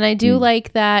 And I do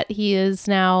like that he is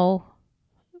now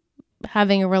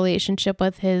having a relationship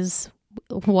with his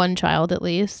one child, at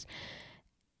least.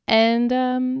 And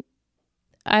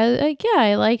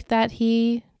I like that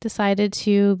he decided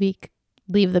to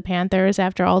leave the Panthers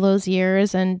after all those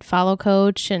years and follow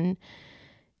Coach. And,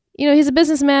 you know, he's a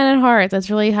businessman at heart. That's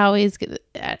really how he's,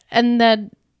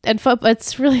 and football,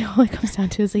 it's really all it comes down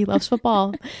to is he loves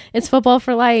football. It's football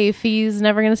for life. He's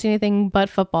never going to see anything but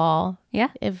football. Yeah.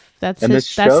 If that's and his,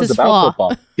 this that's show's his about flaw.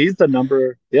 football. He's the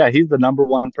number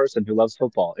one person who loves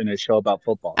football in a show about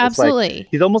football. Absolutely.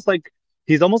 It's like,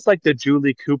 he's almost like the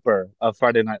Julie Cooper of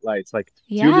Friday Night Lights. Like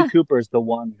Julie Cooper is the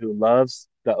one who loves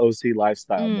the OC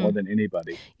lifestyle more than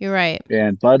anybody. You're right.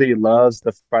 And Buddy loves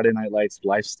the Friday Night Lights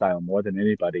lifestyle more than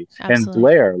anybody. Absolutely. And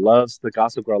Blair loves the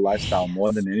Gossip Girl lifestyle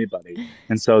more than anybody.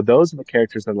 And so those are the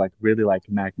characters that are like really like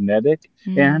magnetic.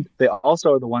 And they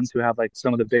also are the ones who have like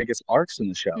some of the biggest arcs in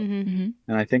the show. And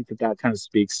I think that kind of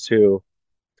speaks to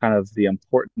kind of the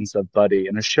importance of Buddy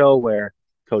in a show where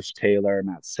Coach Taylor,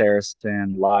 Matt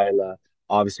Saracen, Lila,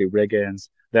 obviously Riggins,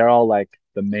 they're all like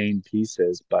the main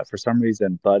pieces, but for some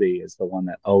reason Buddy is the one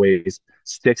that always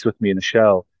sticks with me in the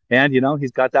show. And you know,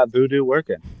 he's got that voodoo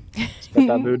working.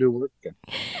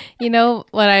 You know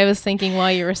what I was thinking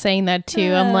while you were saying that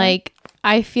too? I'm like,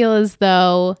 I feel as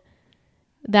though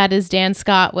that is Dan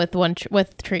Scott with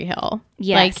Tree Hill.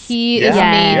 Yes. Like he is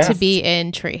made to be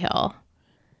in Tree Hill.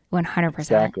 100%.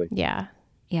 Exactly. Yeah.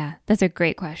 Yeah. That's a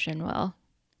great question, Will.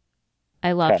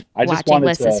 I loved I watching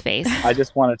Liz's face. I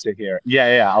just wanted to hear.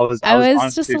 Yeah. I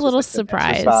was just a little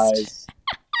surprised.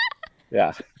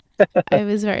 Yeah. I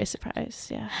was very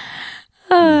surprised.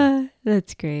 Yeah.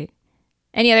 That's great.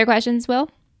 Any other questions,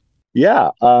 Will? Yeah.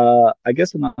 I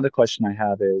guess another question I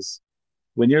have is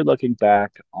when you're looking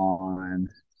back on,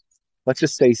 let's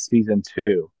just say season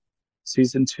 2.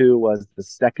 Season 2 was the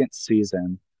second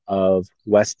season of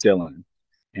West Dillon.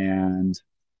 And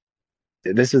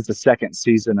this is the second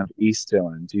season of East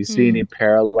Dillon. Do you see any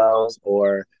parallels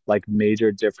or like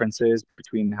major differences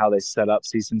between how they set up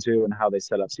season 2 and how they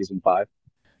set up season 5?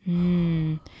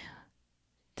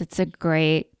 That's a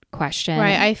great question.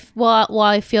 Right.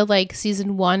 I feel like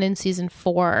season 1 and season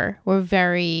 4 were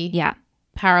very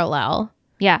parallel.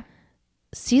 Yeah.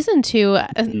 Season 2,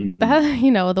 that, you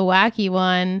know, the wacky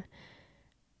one.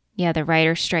 Yeah, the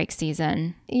writer strike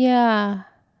season. Yeah.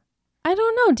 I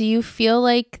don't know. Do you feel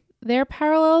like they're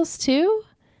parallels too?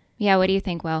 Yeah, what do you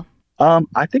think, Will?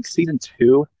 I think season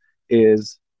 2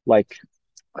 is like,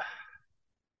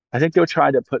 I think they were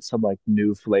trying to put some like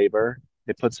new flavor.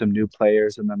 They put some new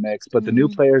players in the mix, but the new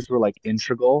players were like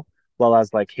integral, while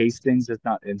as like Hastings is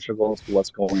not integral to what's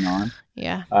going on.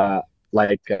 Yeah.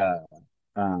 Like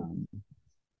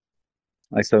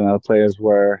some other players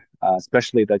were,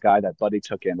 especially the guy that Buddy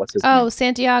took in. What's his name? Oh,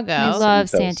 Santiago. I love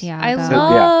Santiago. I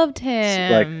loved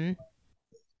him.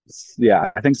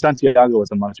 Yeah, I think Santiago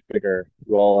was a much bigger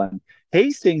role, and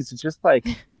Hastings is just like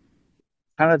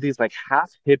kind of these like half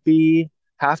hippie,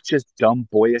 half just dumb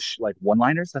boyish like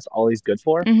one-liners. That's all he's good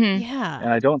for. Yeah. And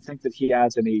I don't think that he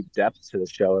adds any depth to the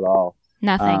show at all.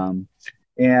 Nothing.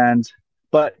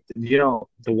 But you know,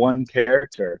 the one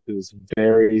character who's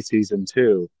very season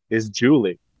 2 is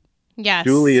Julie. Yes.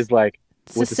 Julie is like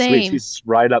it's with the the same. sweet. She's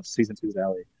right up season 2's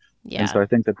alley. Yeah. And so I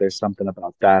think that there's something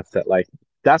about that like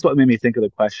that's what made me think of the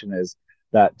question is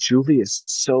that Julie is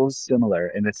so similar,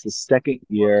 and it's the second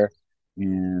year,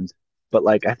 but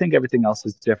like I think everything else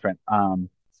is different. I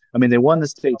mean, they won the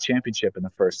state championship in the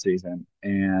first season,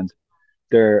 and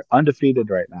they're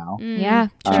undefeated right now. Yeah,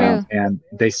 true. And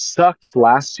they sucked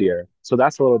last year, so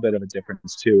that's a little bit of a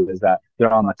difference too. Is that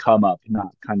they're on the come up,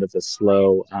 not kind of the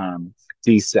slow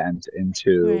descent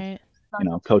into you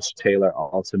know Coach Taylor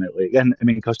ultimately. And I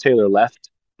mean, Coach Taylor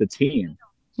left the team.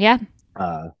 Yeah.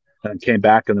 uh, and came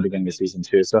back in the beginning of season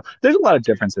 2. So there's a lot of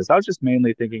differences. I was just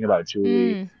mainly thinking about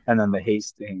Julie and then the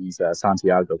Hastings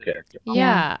Santiago character.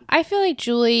 Yeah. I feel like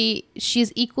Julie,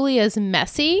 she's equally as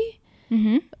messy.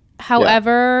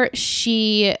 However,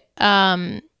 she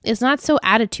is not so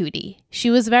attitudey. She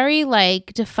was very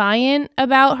like defiant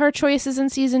about her choices in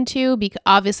season 2,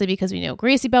 obviously because we know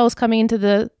Gracie Bell was coming into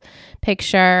the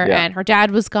picture and her dad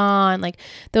was gone. Like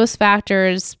those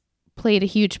factors played a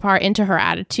huge part into her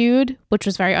attitude, which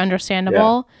was very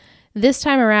understandable. This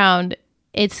time around,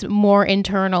 it's more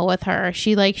internal with her.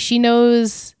 She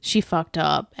knows she fucked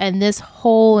up, and this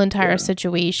whole entire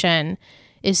situation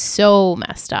is so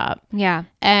messed up.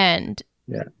 And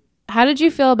how did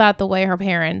you feel about the way her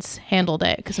parents handled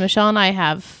it? Because Michelle and I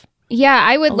have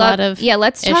I would love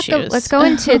let's talk issues. Let's go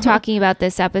into talking about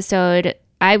this episode.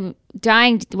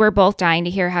 We're both dying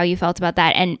to hear how you felt about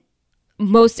that, and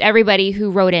most everybody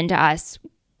who wrote into us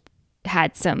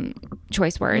had some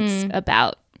choice words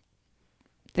about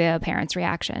the parents'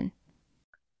 reaction.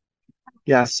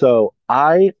 So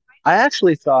I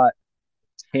actually thought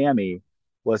Tammy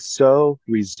was so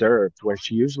reserved, where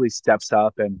she usually steps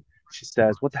up and she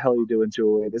says, "What the hell are you doing,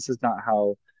 Julie? This is not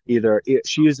how."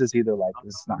 She uses either like,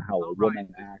 "This is not how a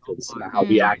woman acts," or "This is not how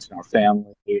we act in our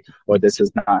family," or "This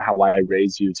is not how I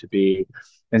raise you to be."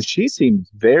 And she seemed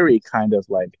very kind of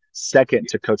like second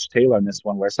to Coach Taylor in this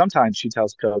one, where sometimes she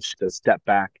tells Coach to step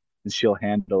back and she'll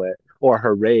handle it, or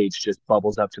her rage just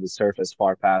bubbles up to the surface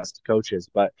far past Coach's.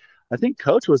 But I think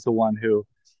Coach was the one who,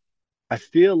 I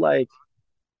feel like,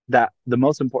 that the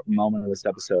most important moment of this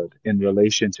episode in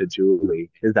relation to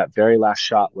Julie is that very last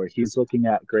shot where he's looking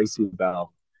at Gracie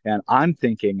Bell. And I'm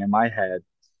thinking in my head,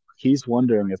 he's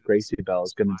wondering if Gracie Bell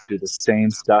is going to do the same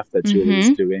stuff that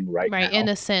Julie's doing right now.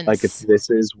 Innocence. Like if this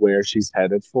is where she's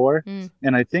headed for.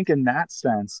 And I think in that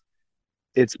sense,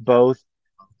 it's both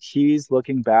he's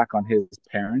looking back on his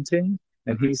parenting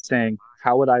and he's saying,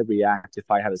 how would I react if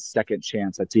I had a second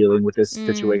chance at dealing with this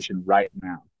situation right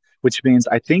now? Which means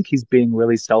I think he's being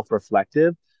really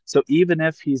self-reflective. So even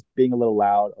if he's being a little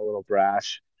loud, a little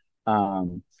brash,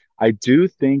 I do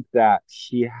think that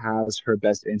he has her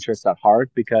best interests at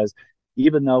heart, because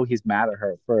even though he's mad at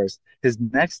her at first, his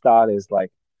next thought is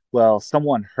like, well,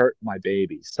 someone hurt my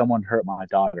baby. Someone hurt my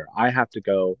daughter. I have to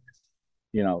go,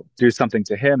 do something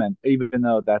to him. And even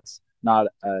though that's not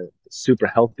a super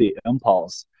healthy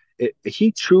impulse,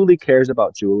 he truly cares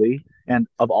about Julie. And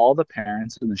of all the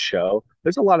parents in the show,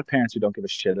 there's a lot of parents who don't give a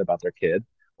shit about their kid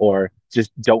or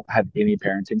just don't have any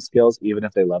parenting skills, even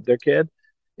if they love their kid.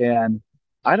 And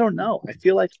I don't know. I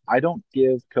feel like I don't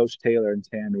give Coach Taylor and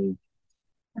Tammy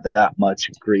that much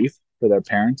grief for their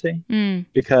parenting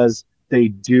because they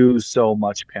do so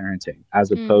much parenting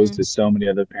as opposed to so many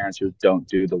other parents who don't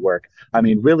do the work. I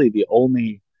mean, really, the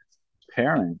only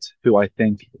parent who I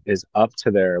think is up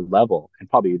to their level and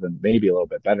probably even maybe a little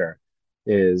bit better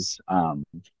is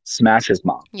Smash's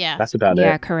mom. That's about it.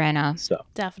 Yeah, Corinna. So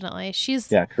definitely,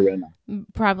 she's Corinna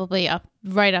probably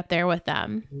right up there with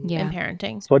them in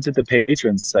parenting. So what did the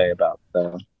patrons say about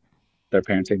their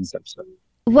parenting this episode?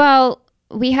 Well,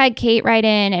 we had Kate write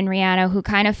in and Rihanna who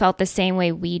kind of felt the same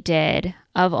way we did,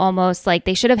 of almost like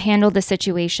they should have handled the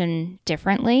situation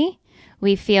differently.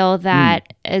 We feel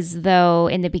that as though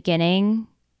in the beginning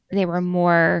they were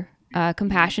more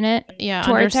compassionate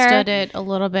towards understood her. it a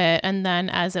little bit, and then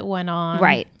as it went on,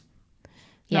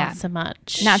 not so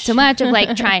much of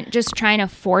like trying to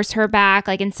force her back,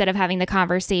 like instead of having the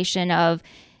conversation of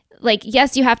like,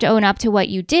 yes, you have to own up to what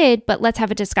you did, but let's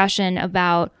have a discussion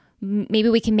about maybe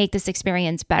we can make this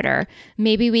experience better.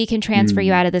 Maybe we can transfer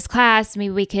you out of this class.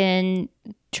 Maybe we can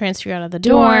transfer you out of the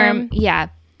dorm. Yeah.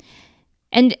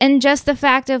 And just the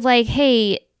fact of like,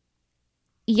 hey,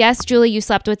 yes, Julie, you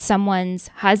slept with someone's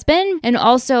husband, and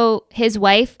also his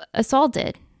wife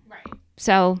assaulted. Right.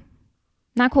 So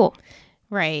not cool.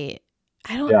 Right.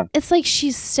 It's like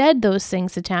she said those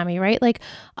things to Tammy, right? Like,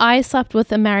 I slept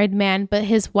with a married man, but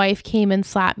his wife came and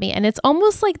slapped me. And it's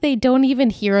almost like they don't even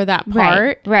hear that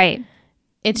part. Right.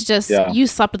 It's just, you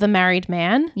slept with a married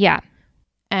man. Yeah.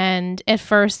 And at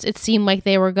first it seemed like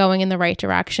they were going in the right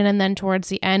direction. And then towards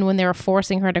the end, when they were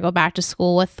forcing her to go back to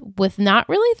school with not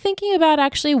really thinking about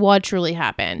actually what truly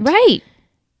happened. Right.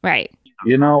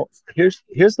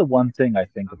 Here's the one thing I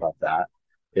think about that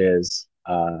is,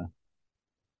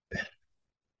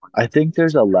 I think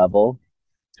there's a level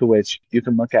to which you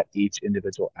can look at each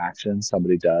individual action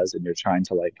somebody does and you're trying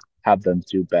to like have them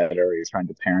do better, or you're trying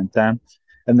to parent them.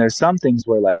 And there's some things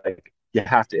where like you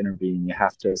have to intervene. You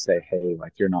have to say, hey,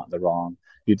 like, you're not in the wrong.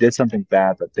 You did something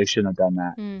bad, but they shouldn't have done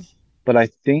that. But I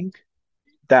think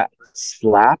that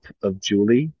slap of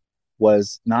Julie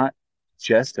was not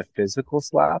just a physical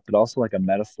slap, but also like a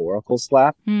metaphorical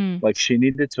slap. Like she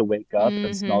needed to wake up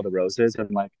and smell the roses and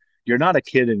like, you're not a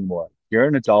kid anymore. You're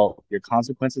an adult. Your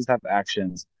consequences have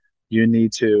actions. You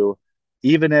need to,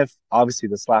 even if obviously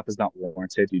the slap is not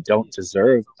warranted, you don't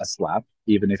deserve a slap,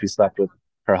 even if you slept with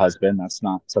her husband. That's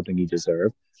not something you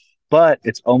deserve. But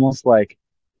it's almost like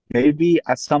maybe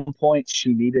at some point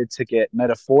she needed to get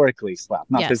metaphorically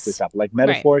slapped, not physically slapped, like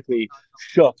metaphorically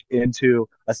shook into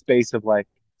a space of like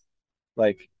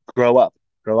grow up,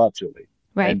 Julie,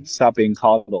 and stop being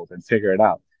coddled and figure it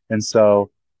out. And so,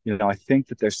 I think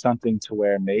that there's something to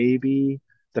where maybe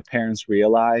the parents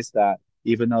realize that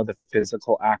even though the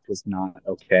physical act was not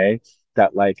okay,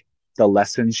 that like the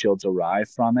lessons she'll derive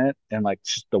from it and like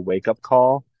just the wake up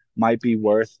call might be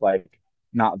worth like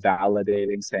not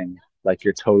validating, saying like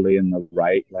you're totally in the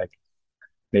right. Like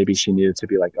maybe she needed to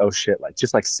be like, oh shit, like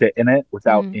just like sit in it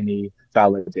without any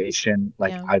validation,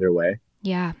 like either way.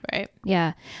 Yeah. Right.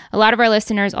 Yeah. A lot of our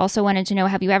listeners also wanted to know,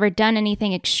 have you ever done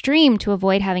anything extreme to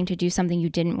avoid having to do something you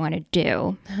didn't want to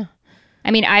do? I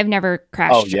mean, I've never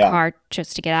crashed a car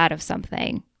just to get out of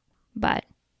something, but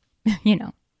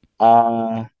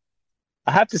I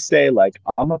have to say, like,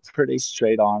 I'm a pretty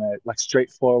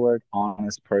straightforward,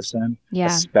 honest person,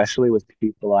 especially with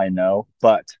people I know.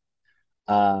 But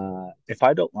if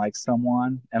I don't like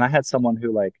someone, and I had someone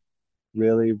who like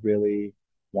really, really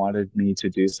wanted me to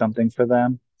do something for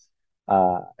them,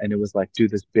 and it was like do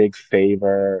this big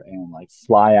favor and like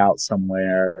fly out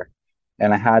somewhere,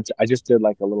 and I just did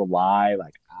like a little lie,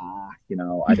 like I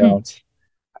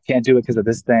can't do it because of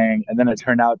this thing, and then it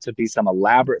turned out to be some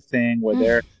elaborate thing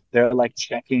where they're like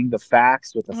checking the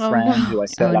facts with a friend who I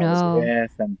said I was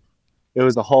with, and it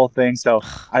was a whole thing. So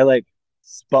I like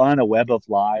spun a web of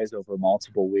lies over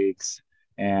multiple weeks,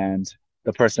 and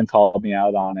the person called me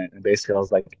out on it. And basically I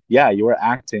was like, yeah, you were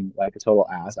acting like a total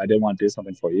ass. I didn't want to do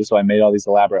something for you. So I made all these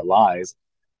elaborate lies.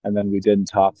 And then we didn't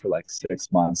talk for like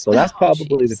 6 months. So that's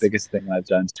probably the biggest thing I've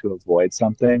done to avoid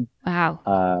something.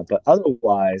 Wow. But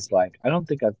otherwise, like, I don't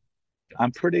think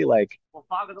I'm pretty like,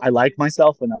 I like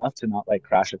myself enough to not like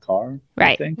crash a car.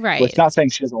 Right. I think. Right. Well, it's not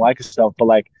saying she doesn't like herself, but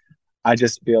like, I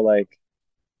just feel like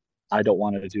I don't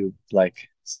want to do like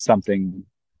something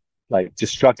like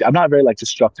destructive. I'm not a very like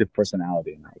destructive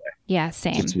personality in that way. Yeah,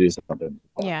 same. Just to do something.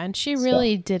 Yeah, and she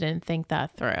really didn't think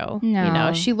that through.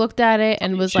 No. She looked at it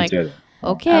and was like,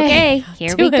 okay,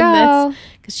 here we go.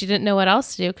 Because she didn't know what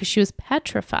else to do because she was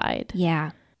petrified.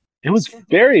 Yeah. It was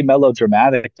very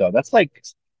melodramatic though. That's like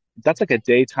a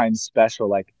daytime special.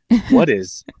 Like, what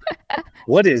is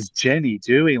Jenny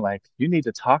doing? Like, you need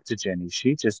to talk to Jenny.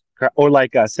 She just, or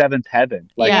like Seventh Heaven.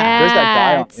 Like, there's that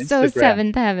guy on Instagram. So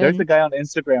Seventh Heaven. There's a guy on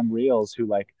Instagram Reels who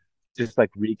like just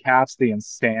like recaps the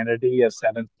insanity of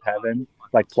Seventh Heaven,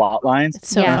 like plot lines. It's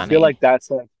so funny. I feel like that's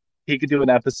like he could do an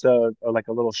episode or like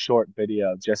a little short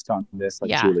video just on this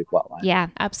like Julie plot line. Yeah,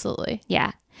 absolutely.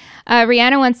 Yeah.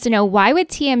 Rihanna wants to know, why would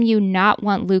TMU not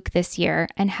want Luke this year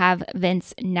and have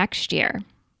Vince next year?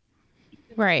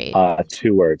 Right.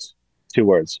 Two words.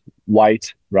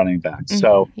 White running backs.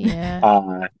 So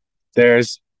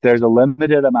there's a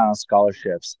limited amount of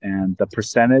scholarships, and the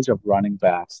percentage of running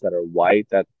backs that are white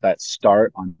that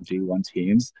start on G1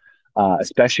 teams,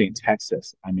 especially in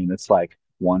Texas, I mean, it's like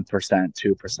 1%,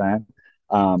 2%.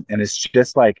 And it's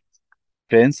just like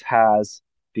Vince has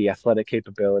the athletic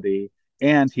capability,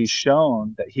 and he's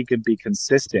shown that he could be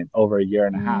consistent over a year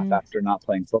and a half after not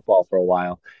playing football for a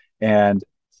while. And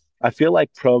I feel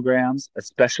like programs,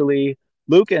 especially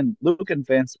Luke and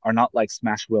Vince, are not like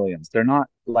Smash Williams. They're not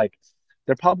like,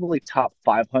 they're probably top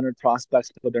 500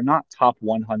 prospects, but they're not top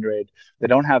 100. They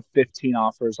don't have 15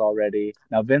 offers already.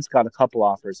 Now, Vince got a couple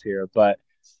offers here, but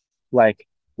like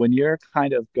when you're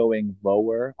kind of going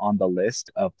lower on the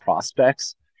list of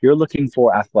prospects, you're looking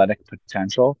for athletic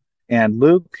potential. And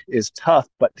Luke is tough,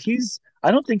 but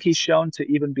I don't think he's shown to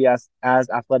even be as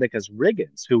athletic as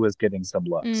Riggins, who was getting some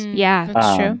looks. Yeah,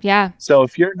 that's true. Yeah. So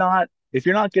if you're not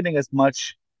getting as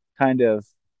much kind of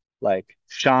like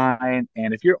shine,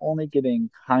 and if you're only getting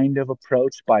kind of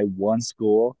approached by one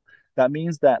school, that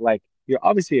means that like you're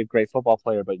obviously a great football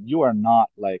player, but you are not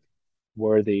like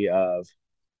worthy of,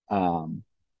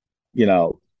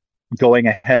 going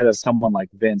ahead of someone like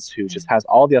Vince, who just has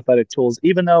all the athletic tools,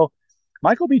 even though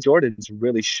Michael B. Jordan is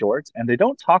really short, and they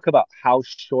don't talk about how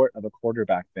short of a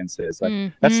quarterback Vince is.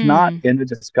 Like that's not in the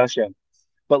discussion,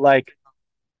 but like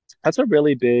that's a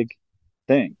really big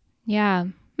thing. Yeah.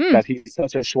 That he's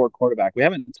such a short quarterback. We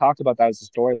haven't talked about that as a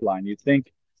storyline. You'd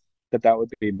think that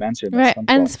would be mentioned. Right.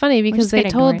 And it's funny because they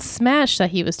told Smash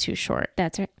that he was too short.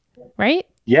 That's right. Right?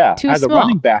 Yeah. Too as small. A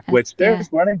running back, which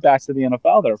there's running backs in the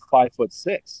NFL that are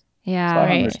 5'6". Yeah. So I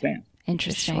don't understand.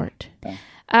 Interesting. Short.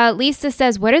 Lisa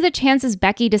says, what are the chances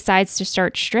Becky decides to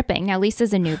start stripping? Now,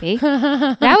 Lisa's a newbie.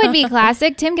 That would be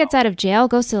classic. Tim gets out of jail,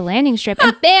 goes to the landing strip,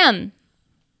 and bam!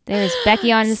 There's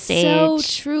Becky on the stage. So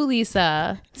true,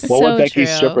 Lisa. What would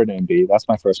Becky's stripper name be? That's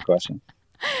my first question.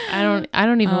 I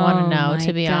don't even want to know,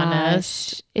 to be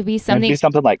honest. It'd be something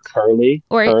like Curly.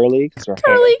 Curly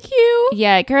Q.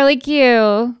 Yeah, Curly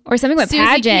Q. Or something with Susie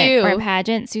pageant. Q. Or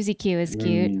pageant. Susie Q is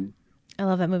cute. I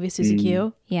love that movie, Susie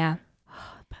Q. Yeah.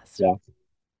 Yeah.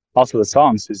 Also, the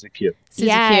song Susie Q. Susie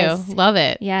Q. Love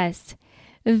it. Yes.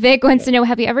 Vic wants to know,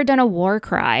 have you ever done a war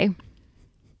cry?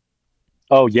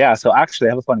 Oh, yeah. So actually,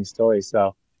 I have a funny story.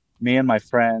 So me and my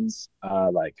friends,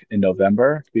 like in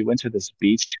November, we went to this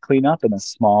beach cleanup in a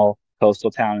small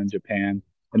coastal town in Japan.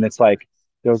 And it's like,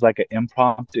 there was like an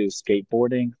impromptu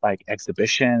skateboarding like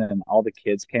exhibition, and all the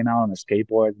kids came out on their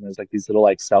skateboards, and there's like these little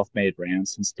like self-made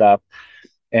ramps and stuff.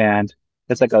 And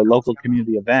it's like a local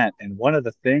community event. And one of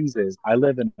the things is I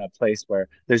live in a place where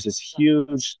there's this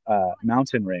huge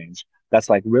mountain range that's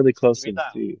like really close to the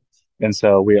sea. And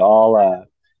so we all,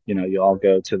 you all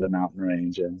go to the mountain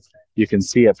range and you can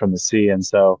see it from the sea. And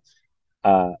so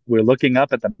we're looking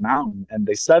up at the mountain, and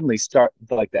they suddenly start,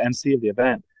 like the MC of the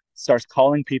event starts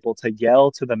calling people to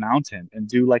yell to the mountain and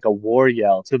do like a war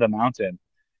yell to the mountain.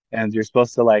 And you're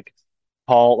supposed to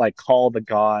call the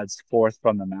gods forth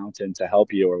from the mountain to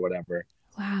help you or whatever.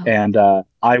 Wow. And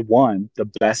I won the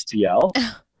best yell.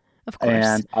 Of course.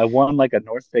 And I won like a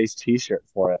North Face t-shirt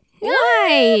for it.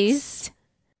 Nice.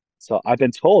 So I've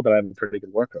been told that I have a pretty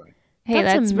good work rate. Hey,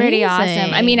 that's pretty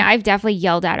awesome. I mean, I've definitely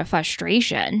yelled out of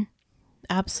frustration.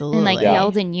 Absolutely. And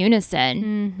yelled in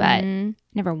unison, but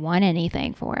never won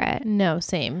anything for it. No,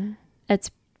 same. That's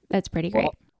pretty great.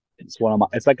 Well,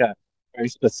 it's like a very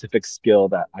specific skill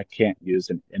that I can't use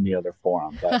in any other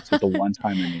forum, but it's the one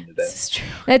time I needed it.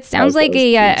 That sounds like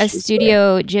a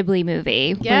Studio Ghibli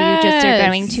movie where you just are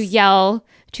going to yell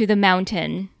to the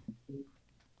mountain.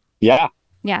 Yeah.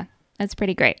 Yeah, that's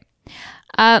pretty great.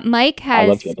 Mike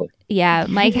has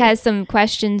Mike has some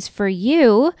questions for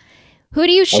you. Who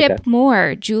do you ship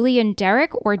more, Julie and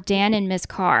Derek or Dan and Miss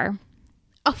Carr?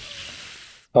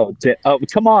 Oh,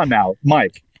 come on now,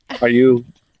 Mike.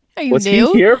 Was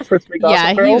new? He here for Three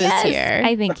Gossip Girls? He was here.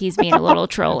 I think he's being a little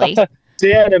trolly.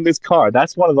 Dan and Miss Carr.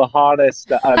 That's one of the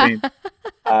hottest. I mean,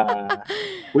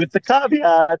 with the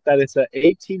caveat that it's an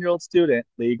 18-year-old student,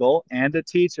 legal, and a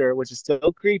teacher, which is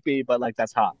still creepy, but like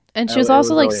that's hot. And she was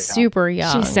also like super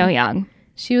young. She's so young.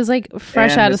 She was like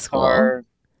fresh out of school.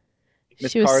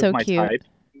 Miss she was Carr so is my cute. type.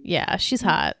 Yeah, she's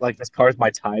hot. Like Miss Carr is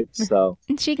my type, so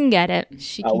she can get it.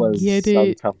 That was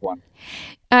a tough one.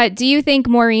 Do you think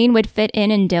Maureen would fit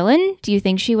in Dylan? Do you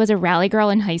think she was a rally girl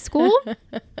in high school?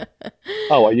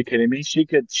 Oh, are you kidding me? She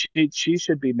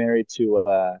should be married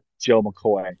to Joe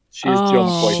McCoy. She's Joe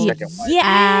McCoy's second wife.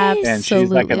 Yeah, and she's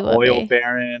like an oil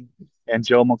baron. And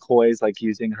Joe McCoy's like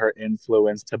using her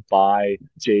influence to buy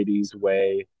JD's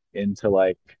way into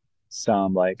like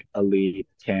some like elite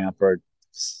camp or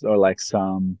like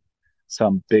some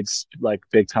big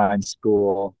time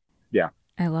school. Yeah.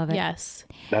 I love it. Yes.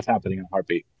 That's happening in a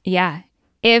heartbeat. Yeah.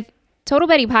 If Total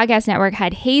Betty Podcast Network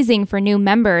had hazing for new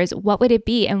members, what would it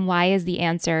be, and why is the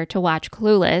answer to watch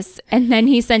Clueless? And then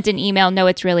he sent an email, no,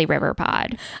 it's really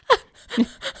Riverpod.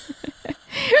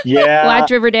 Yeah. Watch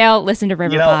Riverdale, listen to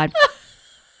Riverpod.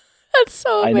 That's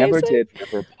so amazing. I never did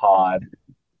Riverpod.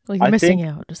 Well, you're missing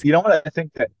out. You know what I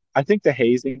think the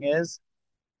hazing is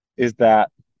that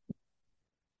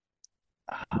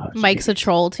Mike's a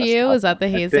troll to you? Is that the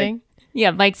hazing?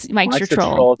 Yeah, Mike's your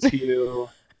troll to you.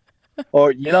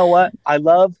 Or you know what? I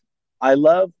love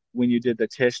when you did the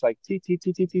Tish like t t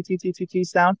t t t t t t t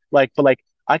sound. But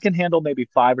I can handle maybe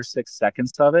 5 or 6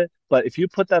 seconds of it. But if you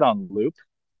put that on loop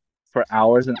for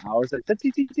hours and hours, like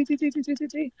t t t t t t t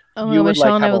t, oh,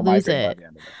 Michelle and I would lose it.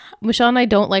 Michelle and I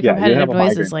don't like repetitive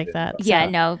noises like that. Yeah,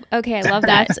 no. Okay, I love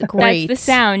that. That's great. That's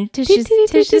the sound. Tish's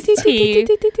tea.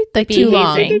 Like too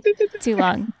long. Too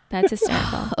long. That's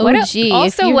hysterical. Oh, gee.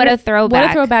 What a throwback. What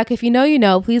a throwback. If you know, you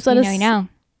know. Please let us know.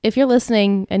 If you're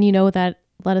listening and you know that,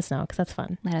 let us know because that's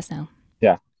fun. Let us know.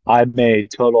 Yeah. I'm a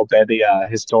total Betty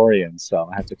historian, so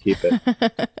I have to keep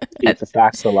the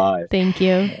facts alive. Thank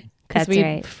you. Because we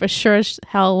right. for sure as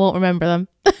hell won't remember them.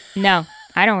 No,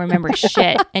 I don't remember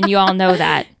shit. And you all know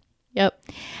that. Yep.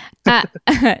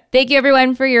 Thank you,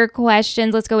 everyone, for your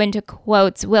questions. Let's go into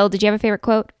quotes. Will, did you have a favorite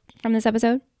quote from this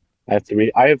episode? I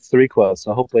have three quotes,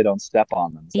 so hopefully I don't step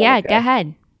on them. Yeah, okay? Go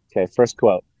ahead. Okay, first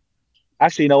quote.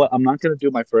 Actually, you know what? I'm not going to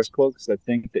do my first quote because I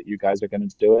think that you guys are going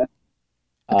to do it.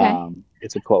 Okay.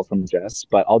 It's a quote from Jess,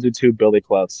 but I'll do 2 Billy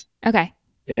quotes. Okay.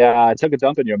 Yeah, I took a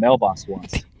dump in your mailbox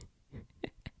once.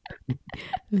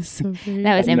 So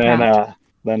that was And improv.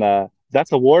 then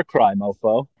that's a war cry,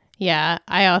 mofo. Yeah,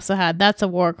 I also had that's a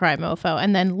war cry, mofo,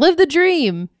 and then live the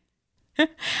dream.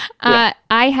 I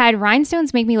had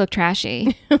rhinestones make me look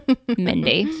trashy.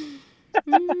 Mindy,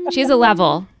 she's a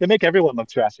level. They make everyone look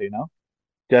trashy,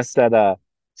 Just that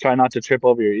try not to trip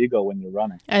over your ego when you're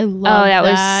running. I love that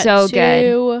was so too.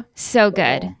 good. So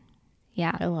good.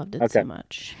 Yeah. I loved it so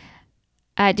much.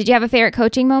 Did you have a favorite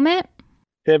coaching moment?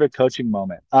 Favorite coaching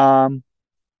moment.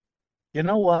 You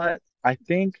know what? I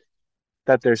think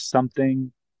that there's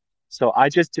something. So I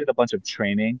just did a bunch of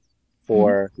training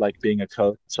for like being a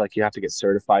coach. Like you have to get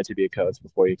certified to be a coach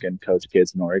before you can coach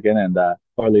kids in Oregon, and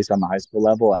or at least on the high school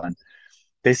level. And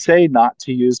they say not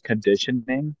to use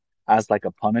conditioning as like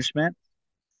a punishment.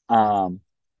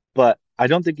 But I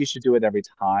don't think you should do it every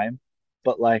time.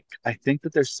 But like, I think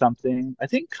that there's something, I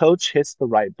think coach hits the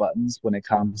right buttons when it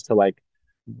comes to like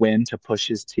when to push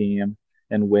his team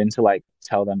and when to like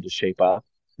tell them to shape up.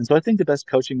 And so I think the best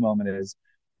coaching moment is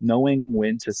knowing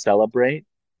when to celebrate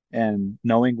and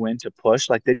knowing when to push.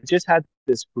 Like they just had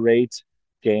this great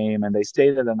game and they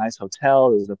stayed at a nice hotel.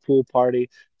 There was a pool party,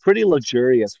 pretty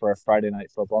luxurious for a Friday night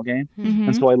football game.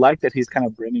 And so I like that he's kind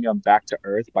of bringing them back to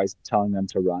earth by telling them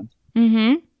to run.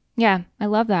 Yeah, I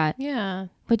love that. Yeah.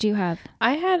 What'd you have?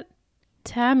 I had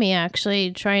Tammy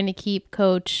actually trying to keep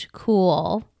Coach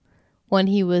cool when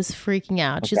he was freaking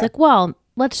out. Okay. She's like, well,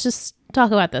 let's just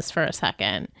talk about this for a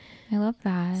second. I love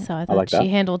that. So I thought she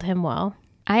handled him well.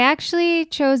 I actually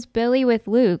chose Billy with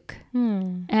Luke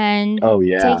and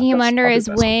taking him under his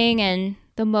wing and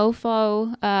the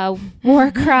mofo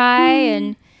war cry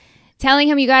and telling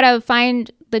him you got to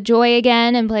find the joy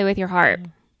again and play with your heart.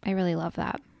 I really love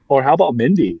that. Or how about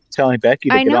Mindy telling Becky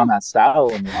to get on that saddle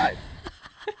and ride?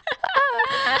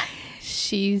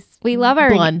 We love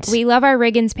our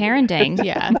Riggins parenting.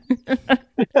 Yeah.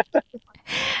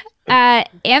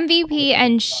 MVP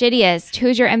and shittiest.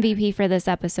 Who's your MVP for this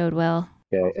episode, Will?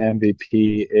 Okay,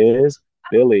 MVP is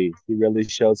Billy. He really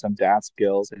showed some dad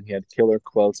skills and he had killer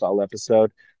quotes all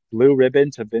episode. Blue ribbon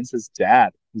to Vince's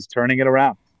dad. He's turning it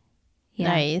around. Yeah.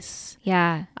 Nice.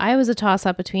 Yeah. I was a toss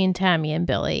up between Tammy and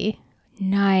Billy.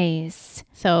 Nice.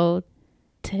 So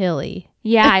Tilly.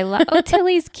 Yeah, I love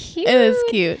Tilly's cute. It was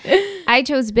cute. I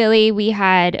chose Billy. We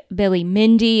had Billy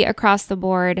Mindy across the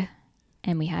board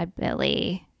and we had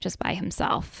Billy just by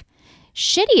himself.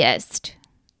 Shittiest.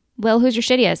 Will, who's your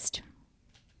shittiest?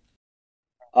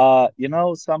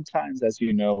 Sometimes, as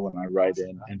you know, when I write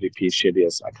in MVP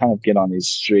shittiest, I kind of get on these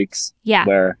streaks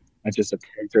where a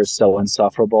character is so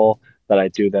insufferable that I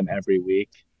do them every week.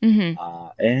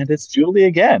 And it's Julie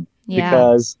again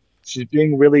because she's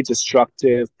being really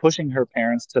destructive, pushing her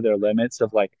parents to their limits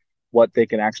of like what they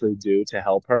can actually do to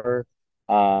help her.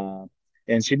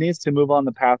 And she needs to move on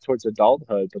the path towards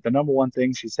adulthood. But the number one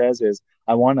thing she says is,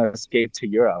 I want to escape to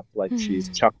Europe, like she's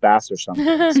Chuck Bass or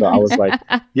something. So I was like,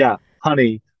 yeah,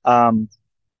 honey,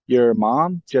 your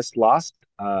mom just lost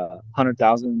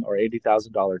 $100,000 or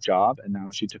 $80,000 job, and now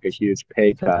she took a huge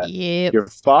pay cut. Yep. Your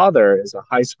father is a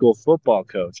high school football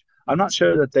coach. I'm not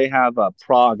sure that they have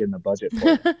Prague in the budget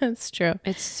for it. It's true.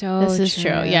 This is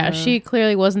true. Yeah, she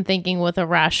clearly wasn't thinking with a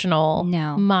rational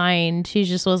mind. She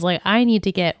just was like, I need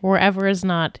to get wherever is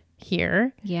not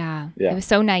here. Yeah. It was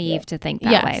so naive to think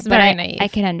that way. But I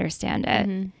can understand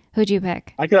it. Who'd you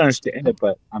pick? I can understand it,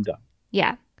 but I'm done.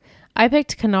 Yeah. I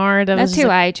picked Kennard. That's who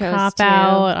I chose. Cop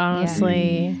out,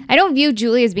 honestly. Yeah. I don't view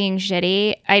Julie as being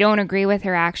shitty. I don't agree with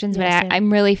her actions, but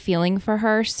I'm really feeling for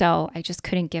her, so I just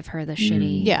couldn't give her the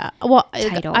shitty. Yeah. Well,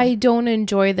 title. I don't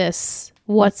enjoy this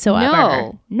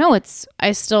whatsoever. No,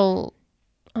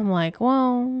 I'm like,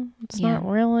 well, it's not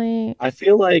really. I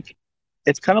feel like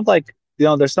it's kind of like,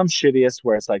 there's some shittiest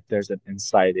where it's like there's an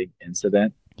inciting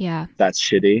incident. Yeah. That's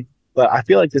shitty. But I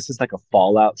feel like this is like a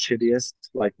Fallout shittiest.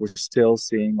 Like we're still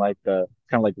seeing like the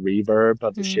kind of like reverb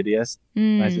of the shittiest.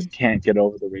 And I just can't get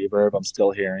over the reverb. I'm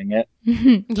still hearing it.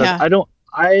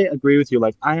 I agree with you.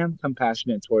 Like I am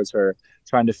compassionate towards her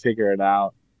trying to figure it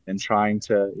out and trying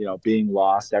to, being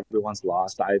lost. Everyone's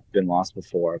lost. I've been lost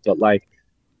before. But like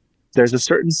there's a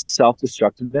certain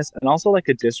self-destructiveness and also like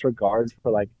a disregard for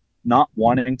like not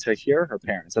wanting to hear her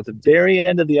parents. At the very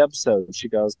end of the episode, she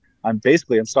goes, I'm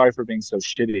sorry for being so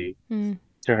shitty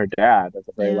to her dad at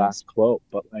the very last quote.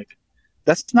 But like,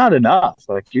 that's not enough.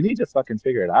 Like you need to fucking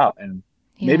figure it out. And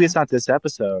maybe it's not this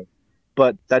episode,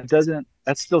 but that's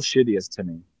still shittiest to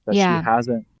me that she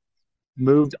hasn't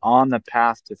moved on the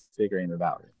path to figuring it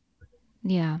out.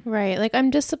 Yeah. Right. Like I'm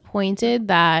disappointed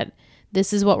that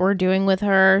this is what we're doing with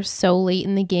her so late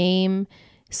in the game.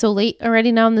 So late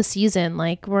already now in the season.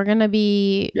 Like we're going to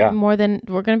be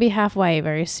halfway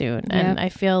very soon. And I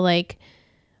feel like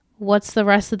what's the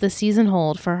rest of the season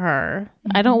hold for her?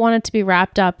 I don't want it to be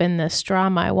wrapped up in this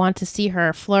drama. I want to see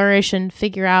her flourish and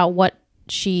figure out what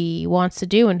she wants to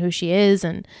do and who she is,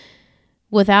 and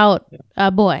without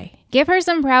a boy. Give her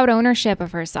some proud ownership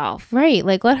of herself. Right.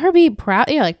 Like, let her be proud,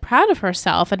 proud of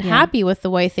herself and happy with the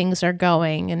way things are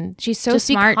going. And she's so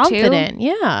smart, confident. Too.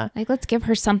 Yeah. Like, let's give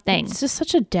her something. It's just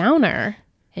such a downer.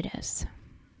 It is.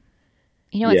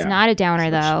 You know what's not a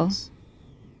downer, though,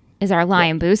 is our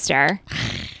Lion Booster.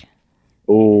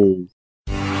 Oh.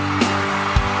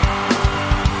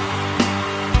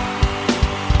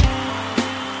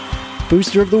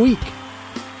 Booster of the week.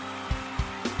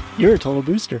 You're a total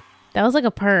booster. That was like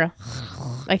a purr.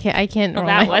 I can't. Well,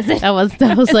 that wasn't. That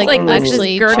was like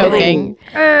actually choking.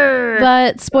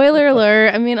 But spoiler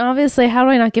alert. I mean, obviously, how do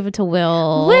I not give it to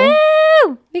Will?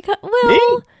 Will! Because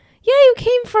Will. Yeah, you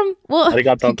came from. Well,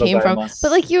 you came from.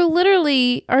 But like, you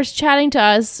literally are chatting to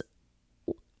us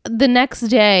the next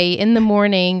day in the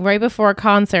morning, right before a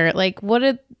concert. Like,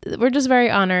 we're just very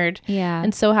honored. Yeah,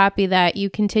 and so happy that you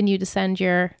continue to send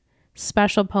your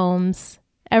special poems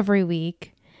every week.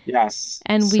 Yes.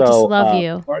 And we just love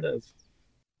you.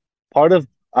 Part of,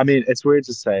 I mean, it's weird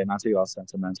to say, not to be all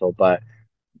sentimental, but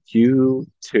you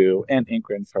two and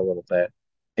Inkrin for a little bit,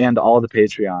 and all the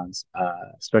Patreons,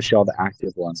 especially all the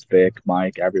active ones, Vic,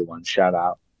 Mike, everyone, shout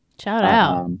out.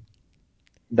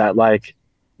 That, like,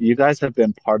 you guys have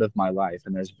been part of my life,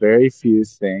 and there's very few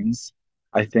things,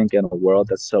 I think, in a world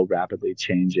that's so rapidly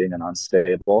changing and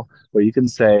unstable, where you can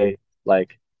say,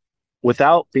 like,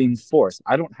 without being forced,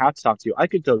 I don't have to talk to you. I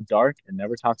could go dark and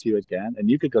never talk to you again,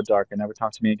 and you could go dark and never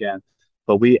talk to me again.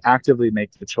 But we actively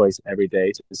make the choice every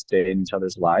day to stay in each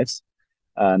other's lives.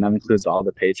 And that includes all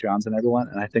the Patreons and everyone.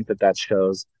 And I think that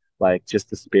shows, like,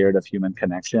 just the spirit of human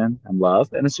connection and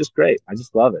love. And it's just great. I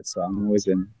just love it. So I'm always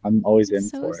in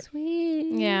for it. So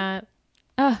sweet. Yeah.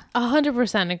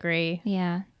 100% agree.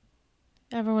 Yeah.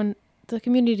 Everyone, the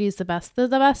community is the best. The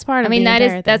best part of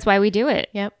that's why we do it.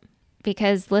 Yep.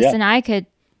 Because Liz and I could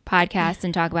podcast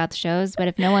and talk about the shows, but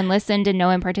if no one listened and no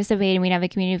one participated and we'd have a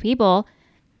community of people,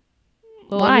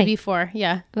 what would it be for?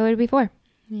 Yeah. What would it be for?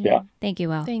 Yeah. Thank you,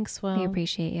 Will. Thanks, Will. We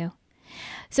appreciate you.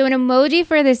 So an emoji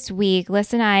for this week,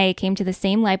 Liz and I came to the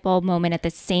same light bulb moment at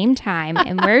the same time,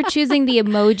 and we're choosing the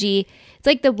emoji. It's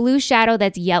like the blue shadow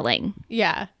that's yelling.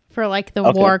 Yeah. For like the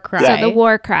war cry. So the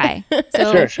war cry.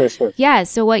 So, sure. Yeah.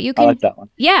 So what you can, I like that one.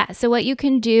 Yeah. So what you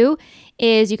can do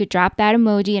is you could drop that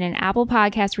emoji in an Apple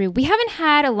Podcast review. We haven't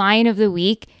had a Lion of the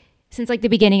Week since like the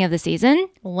beginning of the season.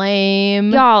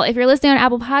 Lame. Y'all, if you're listening on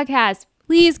Apple Podcasts,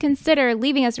 please consider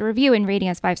leaving us a review and rating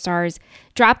us 5 stars.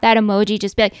 Drop that emoji.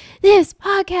 Just be like, this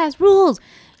podcast rules.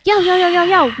 Yo.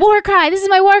 War cry. This is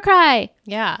my war cry.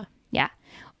 Yeah. Yeah.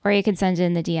 Or you can send it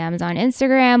in the DMs on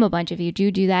Instagram. A bunch of you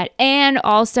do that. And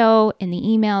also in the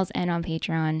emails and on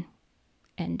Patreon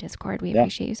and Discord. We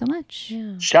appreciate you so much.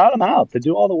 Yeah. Shout them out. They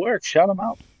do all the work. Shout them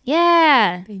out.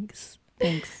 Yeah. Thanks.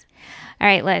 All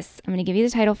right, Liz, I'm going to give you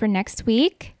the title for next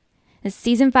week. This is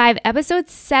Season 5, Episode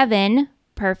 7,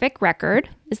 Perfect Record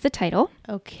is the title.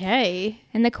 Okay.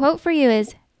 And the quote for you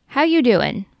is, how you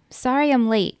doing? Sorry I'm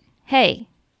late. Hey,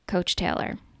 Coach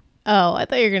Taylor. Oh, I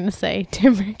thought you were going to say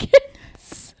Tim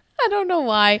Riggins. I don't know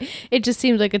why. It just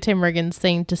seems like a Tim Riggins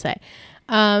thing to say.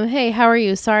 Hey, how are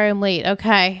you? Sorry I'm late.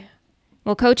 Okay.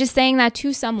 Well, Coach is saying that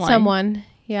to someone. Someone.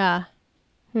 Yeah.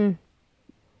 I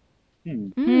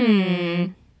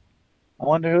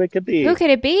wonder who it could be. Who could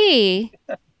it be?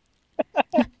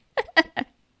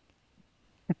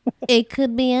 It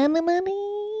could be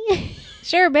anybody.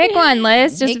 Sure, pick one,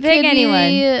 Liz. Just pick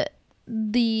anyone.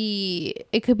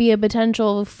 It could be a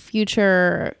potential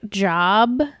future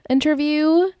job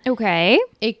interview. Okay.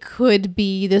 It could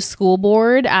be the school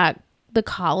board at the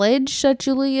college that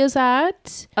Julie is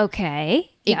at.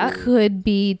 Okay. It could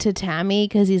be to Tammy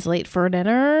because he's late for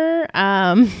dinner.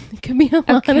 It could be a lot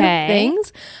of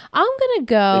things. I'm gonna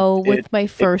go with my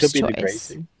first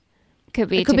choice. Could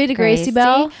be to Gracie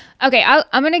Bell. Okay,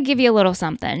 I'm gonna give you a little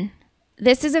something.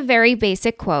 This is a very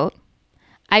basic quote.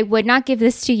 I would not give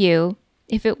this to you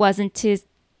if it wasn't to.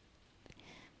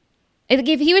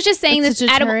 If he was just saying this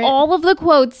out of all of the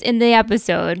quotes in the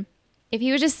episode, if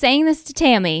he was just saying this to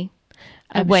Tammy,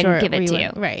 I wouldn't give it to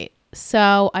you. Right.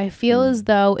 So I feel as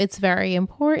though it's very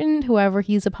important. Whoever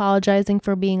he's apologizing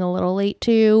for being a little late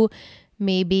to,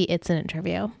 maybe it's an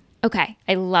interview. Okay.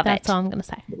 I love it. That's all I'm going to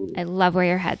say. I love where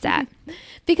your head's at.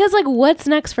 Because, like, what's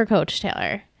next for Coach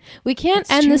Taylor? We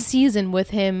can't end the season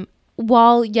with him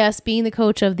while, yes, being the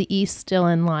coach of the East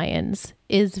Dillon Lions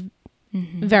is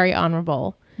very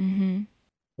honorable.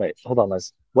 Wait, hold on,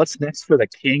 Liz. What's next for the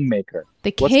Kingmaker?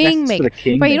 The What's next for Kingmaker. the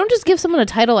Kingmaker? Right, you don't just give someone a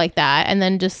title like that and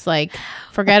then just like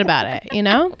forget about it, you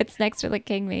know? What's next for the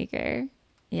Kingmaker?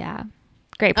 Yeah.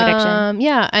 Great prediction.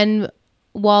 Yeah, and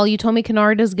while you told me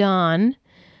Kennard is gone,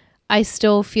 I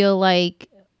still feel like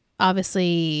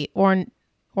obviously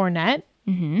Ornette.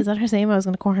 Is that her name? I was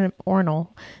going to call her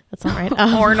Ornal. That's not right.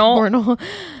 Ornal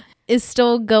is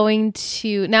still going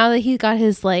to, now that he got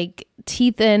his like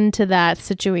teeth into that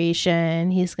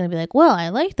situation, he's going to be like, well, I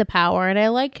like the power and I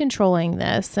like controlling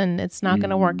this, and it's not going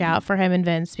to work out for him and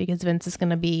Vince, because Vince is going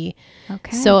to be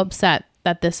so upset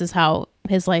that this is how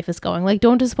his life is going. Like,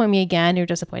 don't disappoint me again. You're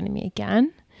disappointing me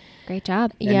again. Great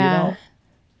job. And,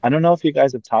 I don't know if you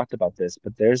guys have talked about this,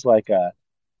 but there's like a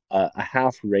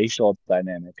half racial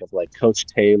dynamic of like Coach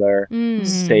Taylor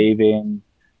saving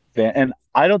Vince. And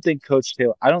I don't see Coach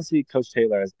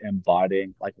Taylor as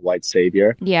embodying like white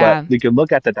savior. Yeah. But you can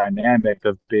look at the dynamic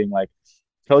of being like,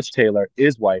 Coach Taylor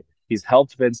is white. He's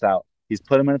helped Vince out. He's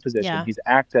put him in a position. Yeah. He's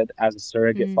acted as a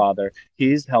surrogate father.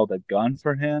 He's held a gun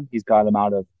for him. He's got him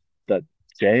out of the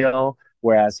jail.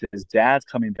 Whereas his dad's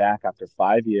coming back after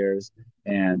 5 years,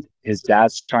 and his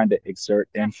dad's trying to exert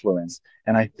influence.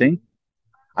 And I think,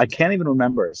 I can't even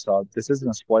remember, so this isn't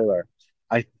a spoiler.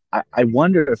 I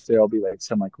wonder if there'll be like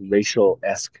some like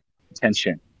racial-esque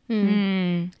tension.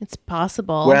 It's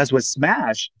possible. Whereas with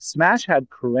Smash had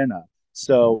Corinna.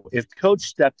 So if Coach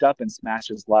stepped up in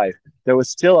Smash's life, there was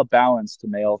still a balance to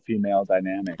male-female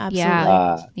dynamic.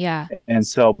 Absolutely. Yeah. And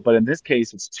so, but in this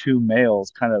case, it's two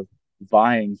males kind of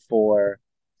vying for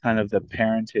kind of the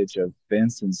parentage of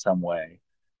Vince in some way.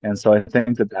 And so I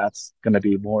think that that's going to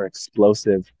be more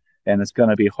explosive, and it's going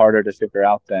to be harder to figure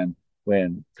out than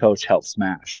when Coach helped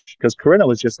Smash. Because Corinna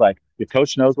was just like, your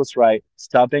coach knows what's right.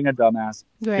 Stop being a dumbass.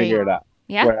 Figure it out.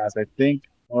 Yeah. Whereas I think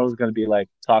Noah was going to be like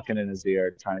talking in his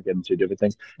ear, trying to get him to do different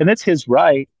things. And it's his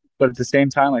right. But at the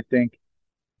same time, I think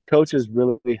Coach has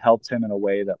really helped him in a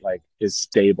way that like is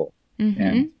stable.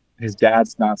 And his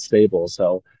dad's not stable.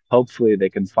 So hopefully they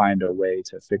can find a way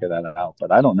to figure that out.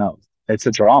 But I don't know. It's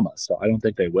a drama, so I don't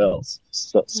think they will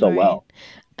so well.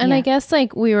 And I guess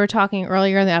like we were talking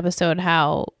earlier in the episode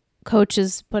how Coach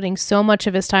is putting so much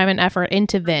of his time and effort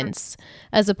into Vince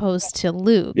as opposed to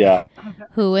Luke. Yeah.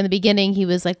 Who in the beginning he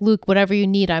was like, Luke, whatever you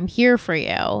need, I'm here for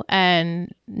you.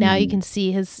 And now you can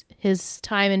see his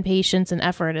time and patience and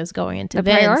effort is going into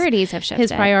Vince. The priorities have shifted.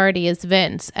 His priority is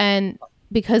Vince. And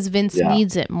because Vince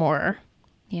needs it more.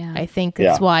 Yeah. I think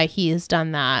that's why he has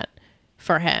done that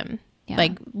for him. Yeah.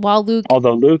 Like while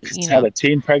although Luke's had a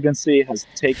teen pregnancy, has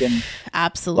taken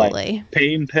absolutely like,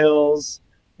 pain pills,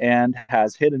 and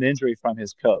has hit an injury from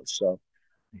his coach. So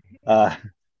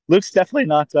Luke's definitely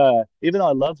not, even though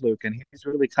I love Luke, and he's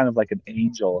really kind of like an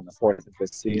angel in the 4th of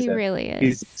this season. He really is.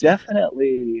 He's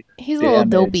definitely a little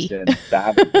dopey.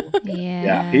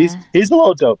 Yeah. He's a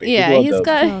little dopey. Yeah, he's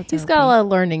got a lot of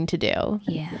learning to do.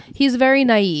 Yeah. He's very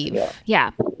naive.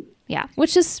 Yeah.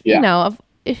 Which is,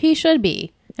 if he should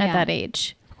be at that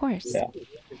age. Of course.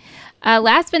 Yeah.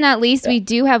 Last but not least, we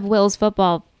do have Will's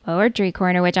football poetry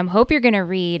corner, which I hope you're going to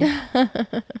read.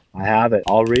 I have it.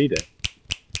 I'll read it.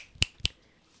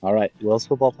 All right. Will's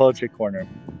football poetry corner.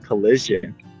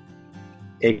 Collision.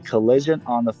 A collision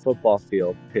on the football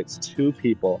field pits two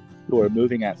people who are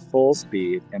moving at full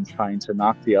speed and trying to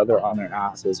knock the other on their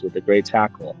asses with a great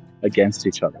tackle against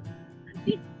each other.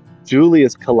 Julie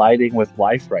is colliding with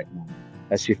life right now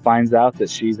as she finds out that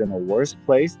she's in a worse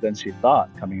place than she thought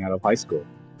coming out of high school.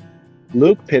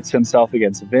 Luke pits himself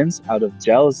against Vince out of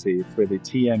jealousy for the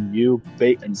TMU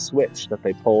bait and switch that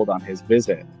they pulled on his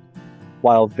visit,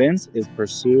 while Vince is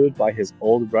pursued by his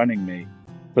old running mate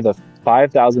for the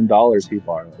 $5,000 he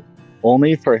borrowed,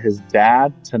 only for his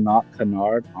dad to knock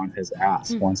Kennard on his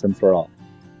ass once and for all.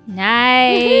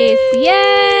 Nice.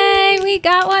 Yay! We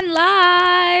got one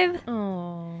live.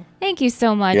 Oh, thank you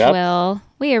so much, Will.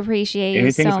 We appreciate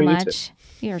you so much.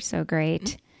 You're so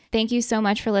great. Thank you so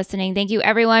much for listening. Thank you,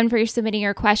 everyone, for submitting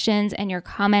your questions and your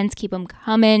comments. Keep them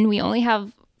coming. We only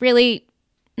have really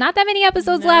not that many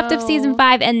episodes left of season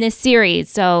 5 and this series.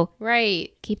 So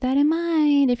keep that in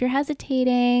mind if you're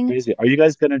hesitating. Crazy. Are you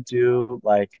guys going to do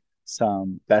like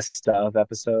some best of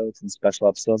episodes and special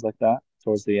episodes like that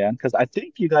towards the end? Because I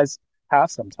think you guys have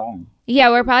some time. Yeah,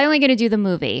 we're probably only going to do the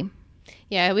movie.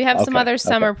 Yeah, we have some other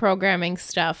summer programming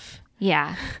stuff.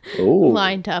 Yeah.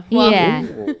 Lined up. Well,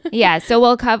 yeah. So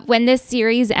we'll when this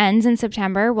series ends in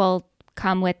September, we'll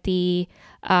come with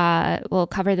we'll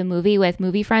cover the movie with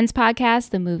Movie Friends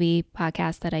podcast, the movie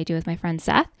podcast that I do with my friend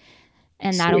Seth.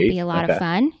 And that'll be a lot of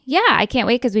fun. Yeah, I can't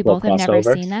wait because we both have never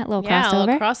seen that. Little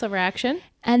crossover action.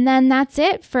 And then that's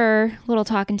it for Little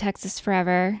Talk in Texas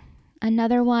Forever.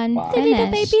 Another one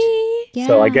finished. Baby. Yeah.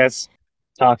 So I guess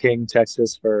talking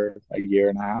Texas for a year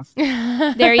and a half.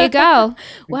 There you go.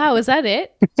 Wow, is that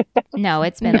it? No,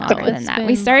 it's been longer than that.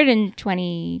 We started in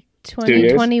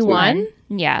 2021.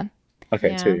 Yeah.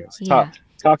 Okay, Yeah. 2 years. Yeah.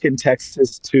 Talking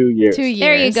Texas 2 years. 2 years.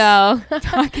 There you go.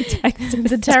 Talking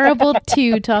Texas. The terrible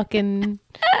two talking.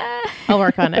 I'll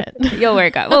work on it. We'll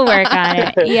work on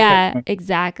it. Yeah,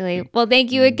 exactly. Well,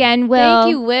 thank you again, Will.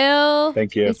 Thank you, Will.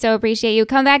 Thank you. We so appreciate you.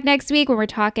 Come back next week when we're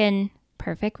talking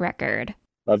perfect record.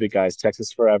 Love you guys.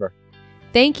 Texas forever.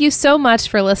 Thank you so much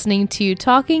for listening to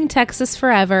Talking Texas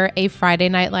Forever, a Friday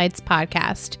Night Lights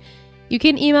podcast. You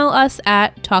can email us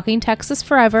at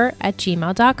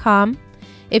talkingtexasforever@gmail.com.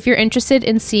 If you're interested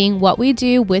in seeing what we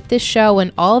do with this show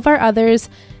and all of our others,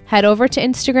 head over to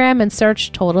Instagram and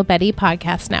search Total Betty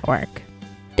Podcast Network.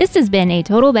 This has been a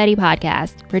Total Betty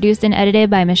podcast, produced and edited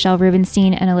by Michelle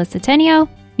Rubenstein and Alyssa Tenio.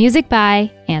 Music by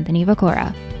Anthony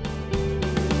Vacora.